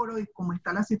 aunque hoy por hoy, como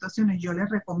están las situaciones, yo les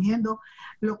recomiendo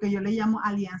lo que yo le llamo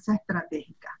alianza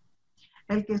estratégica.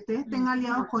 El que ustedes estén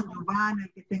aliados con Giovanna,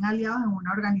 el que estén aliados en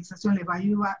una organización, les va a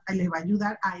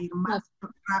ayudar a ir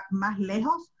más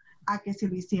lejos a que si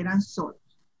lo hicieran solos.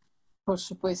 Por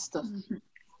supuesto.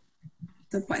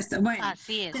 Supuesto. Bueno,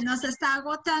 así es. Se nos está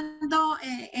agotando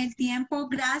el tiempo.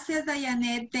 Gracias,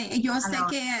 Dayanet. Yo sé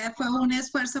que fue un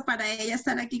esfuerzo para ella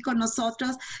estar aquí con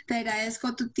nosotros. Te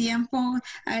agradezco tu tiempo.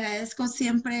 Agradezco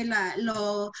siempre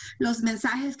los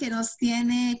mensajes que nos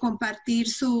tiene, compartir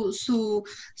su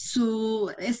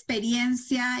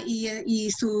experiencia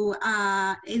y sus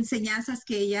enseñanzas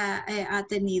que ella ha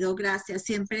tenido. Gracias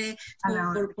siempre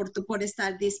por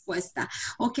estar dispuesta.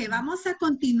 Ok, vamos a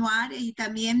continuar y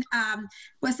también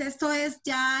pues esto es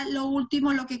ya lo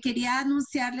último, lo que quería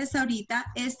anunciarles ahorita.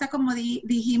 Esta, como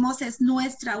dijimos, es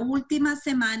nuestra última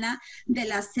semana de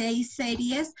las 6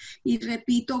 series. Y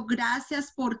repito,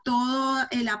 gracias por todo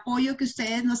el apoyo que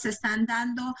ustedes nos están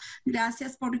dando.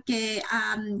 Gracias porque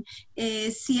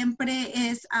siempre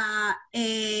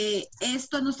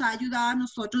esto nos ha ayudado a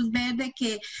nosotros ver de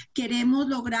que queremos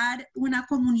lograr una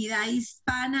comunidad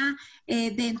hispana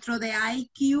dentro de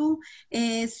IQ.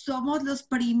 Somos los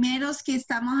primeros que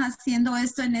estamos haciendo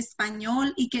esto en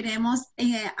español y queremos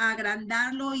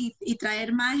agrandarlo y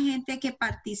traer más gente que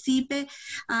participe.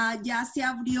 Ya se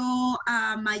abrió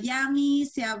Miami,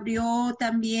 se abrió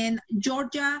también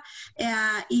Georgia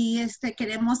y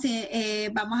queremos,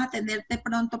 vamos a tener de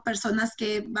pronto personas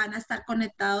que van a estar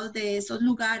conectados de esos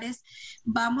lugares.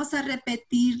 Vamos a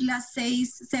repetir las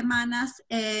 6 semanas,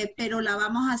 pero la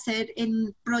vamos a hacer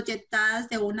proyectadas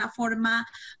de una forma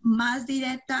más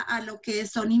directa a lo que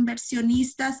son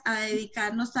inversionistas, a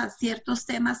dedicarnos a ciertos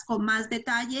temas con más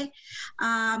detalle.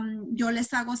 Yo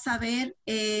les hago saber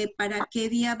para qué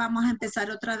día vamos a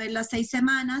empezar otra vez las 6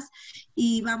 semanas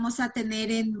y vamos a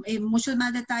tener en muchos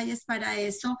más detalles para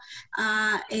eso.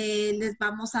 Les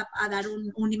vamos a dar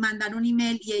mandar un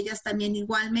email y ellas también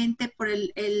igualmente por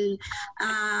el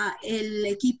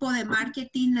equipo de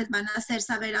marketing les van a hacer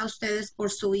saber a ustedes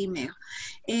por su email.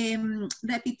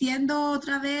 Repitiendo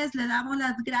otra vez, le damos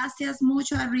las gracias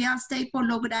mucho a Real Estate por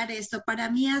lograr esto. Para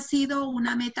mí ha sido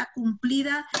una meta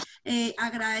cumplida.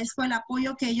 Agradezco el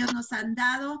apoyo que ellos nos han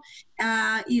dado.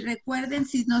 Y recuerden,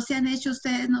 si no se han hecho,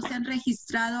 ustedes no se han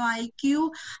registrado a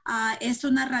IQ, es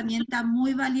una herramienta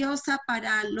muy valiosa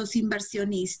para los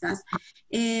inversionistas.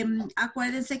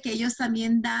 Acuérdense que ellos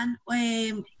también dan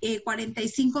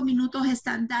 45 minutos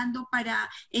están dando para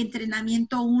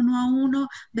entrenamiento 1 a 1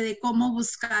 de cómo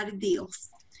buscar deals.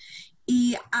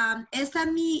 Y esta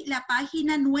es la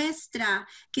página nuestra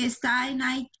que está en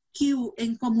IQ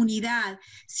en comunidad.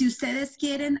 Si ustedes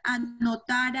quieren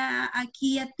anotar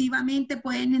aquí activamente,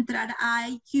 pueden entrar a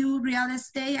IQ Real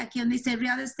Estate, aquí donde dice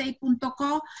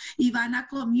realestate.co y van a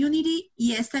Community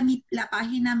y esta es la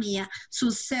página mía,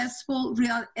 Successful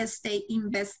Real Estate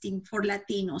Investing for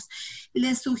Latinos.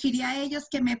 Les sugerí a ellos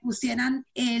que me pusieran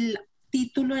el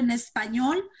título en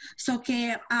español,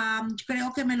 que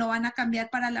creo que me lo van a cambiar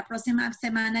para la próxima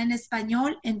semana en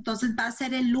español, entonces va a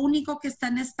ser el único que está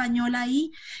en español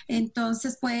ahí,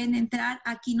 entonces pueden entrar,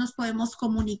 aquí nos podemos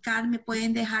comunicar, me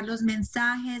pueden dejar los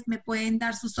mensajes, me pueden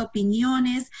dar sus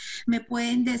opiniones, me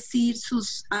pueden decir su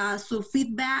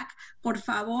feedback. Por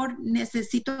favor,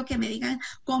 necesito que me digan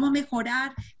cómo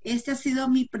mejorar. Esta ha sido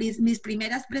mis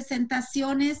primeras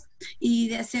presentaciones y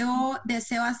deseo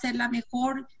hacerla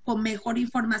mejor, con mejor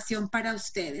información para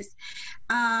ustedes.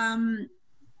 También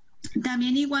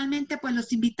igualmente pues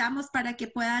los invitamos para que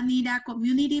puedan ir a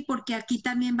Community porque aquí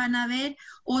también van a ver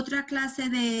otra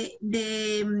clase de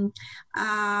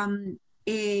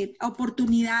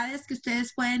oportunidades que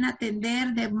ustedes pueden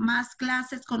atender de más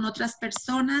clases con otras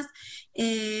personas,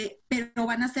 pero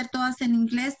van a ser todas en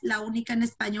inglés. La única en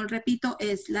español, repito,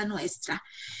 es la nuestra.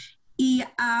 Y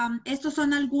estos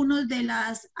son algunos de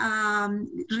los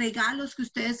regalos que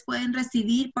ustedes pueden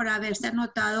recibir por haberse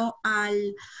anotado a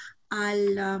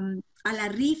la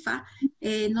rifa.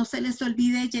 No se les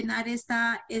olvide llenar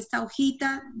esta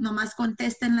hojita, nomás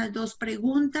contesten las 2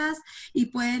 preguntas y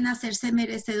pueden hacerse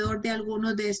merecedor de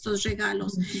algunos de estos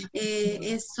regalos.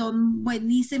 Son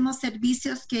buenísimos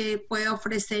servicios que puede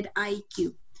ofrecer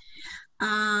IQ.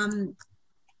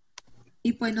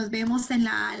 Y pues nos vemos en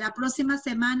la próxima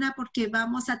semana porque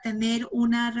vamos a tener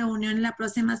una reunión la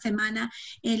próxima semana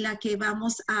en la que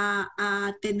vamos a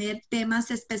tener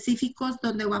temas específicos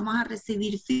donde vamos a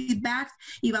recibir feedback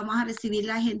y vamos a recibir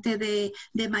la gente de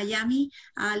Miami.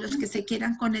 A los que se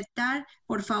quieran conectar,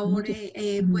 por favor,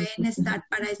 pueden estar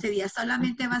para ese día.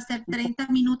 Solamente va a ser 30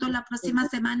 minutos la próxima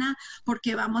semana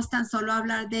porque vamos tan solo a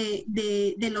hablar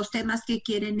de los temas que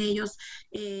quieren ellos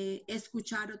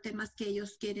escuchar o temas que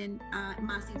ellos quieren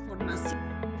más información.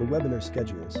 For webinar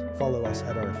schedules, follow us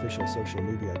at our official social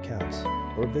media accounts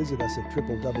or visit us at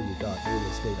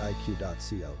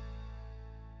www.realestateiq.co.